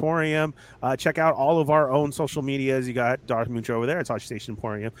Station Emporium. Check out all of our own social medias. You got Darth Mucho over there at Tosche Station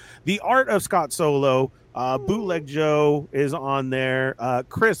Emporium. The Art of Scott Solo, Bootleg Joe is on there.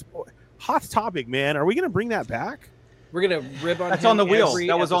 Chris, hot topic, man. Are we going to bring that back? We're gonna rib on. That's on the wheel.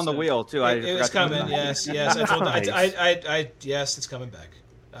 That was on the wheel too. It was coming. Yes. I told. Yes, it's coming back.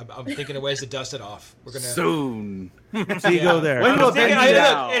 I'm thinking of ways to dust it off. We're gonna soon. So you go there.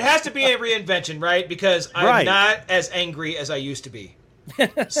 It has to be a reinvention, right? Because I'm not as angry as I used to be.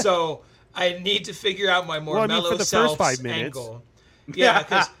 So I need to figure out my more mellow for the self first 5 minutes. angle. Yeah,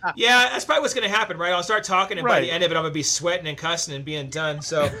 that's probably what's going to happen, right? I'll start talking, and by the end of it, I'm going to be sweating and cussing and being done.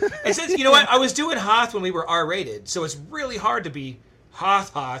 So, and since, you know what, I was doing Hoth when we were R-rated, so it's really hard to be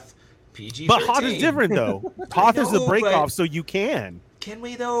Hoth, PG-13. But Hoth is different, though. Hoth is the break-off, so you can. Can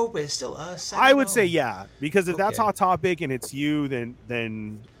we, though? But it's still us. I would say yeah, because if that's Hot Topic and it's you,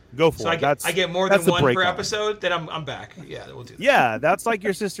 then go for it. I get more than one per episode, then I'm back. Yeah, we'll do that. Yeah, that's like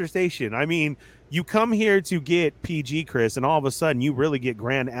your sister station. I mean, you come here to get PG Chris, and all of a sudden you really get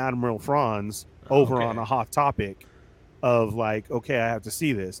Grand Admiral Franz over on a Hot Topic of like, okay, I have to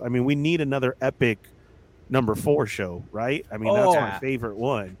see this. I mean, we need another epic number 4 show, right? I mean, that's my favorite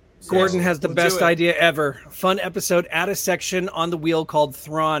one. Gordon has the best idea ever. Fun episode, add a section on the wheel called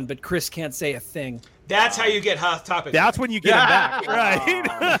Thrawn, but Chris can't say a thing. That's how you get Hot Topic. That's when you get him back,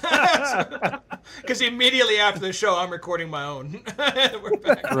 right? Because immediately after the show, I'm recording my own. We're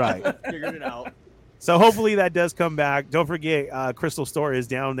back. Right. Figured it out. So hopefully that does come back. Don't forget, Crystal Store is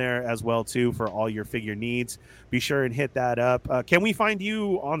down there as well, too, for all your figure needs. Be sure and hit that up. Can we find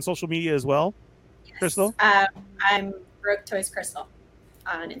you on social media as well, yes. Crystal? I'm Rogue Toys Crystal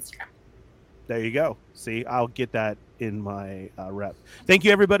on Instagram. There you go. See, I'll get that in my rep. Thank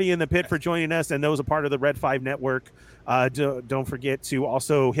you, everybody in the pit, for joining us, and those are part of the Red 5 Network. Don't forget to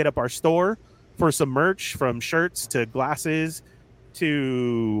also hit up our store for some merch, from shirts to glasses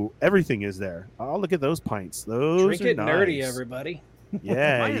to everything is there. Oh, look at those pints. Those Drink are it nice. nerdy, everybody.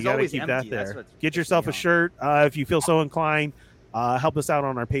 Yeah, you got to keep that there. Get yourself a shirt if you feel so inclined. Help us out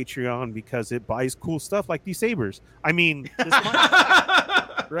on our Patreon because it buys cool stuff like these sabers. I mean, this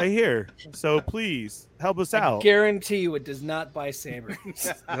right here. So please help us out. I guarantee you it does not buy sabers.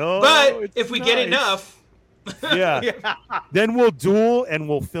 No, but if we get enough, then we'll duel and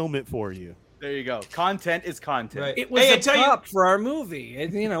we'll film it for you. There you go. Content is content. Right. It was a prop for our movie.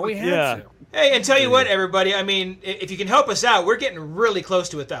 And, we had to. Hey, and tell you what, everybody. I mean, if you can help us out, we're getting really close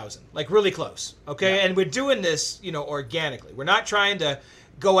to 1,000. Like, really close. Okay? Yeah. And we're doing this, organically. We're not trying to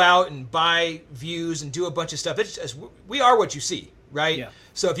go out and buy views and do a bunch of stuff. It's just, we are what you see, right? Yeah.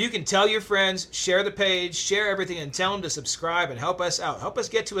 So if you can tell your friends, share the page, share everything, and tell them to subscribe and help us out. Help us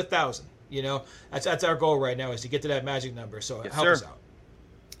get to 1,000. That's our goal right now, is to get to that magic number. So help us out.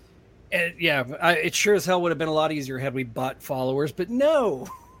 And it sure as hell would have been a lot easier had we bought followers, but no.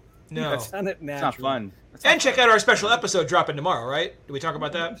 That's done it naturally. It's not fun. And check out our special episode dropping tomorrow, right? Did we talk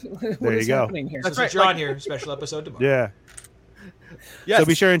about that? There you go. Here? That's right. You're on here. Special episode tomorrow. Yeah. Yes. So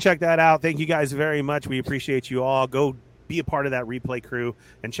be sure and check that out. Thank you guys very much. We appreciate you all. Go be a part of that replay crew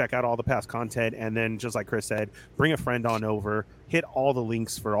and check out all the past content. And then, just like Chris said, bring a friend on over, hit all the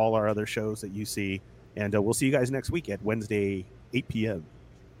links for all our other shows that you see. And we'll see you guys next week at Wednesday, 8 p.m.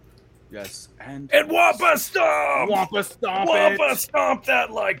 Yes. And Wampa Stomp! Wampa Stomp! Wampa Stomp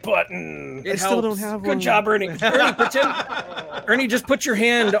that like button! I still don't have one. Good job, Ernie. Ernie, just put your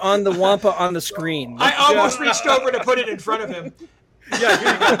hand on the Wampa on the screen. I almost reached over to put it in front of him. Yeah,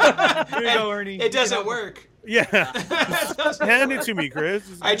 here you go. Here you go, Ernie. It doesn't work. Yeah. Hand it to me, Chris.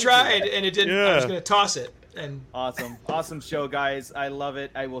 I tried, and it didn't. I was going to toss it. And Awesome show, guys. I love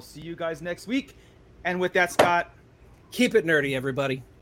it. I will see you guys next week. And with that, Scott, keep it nerdy, everybody.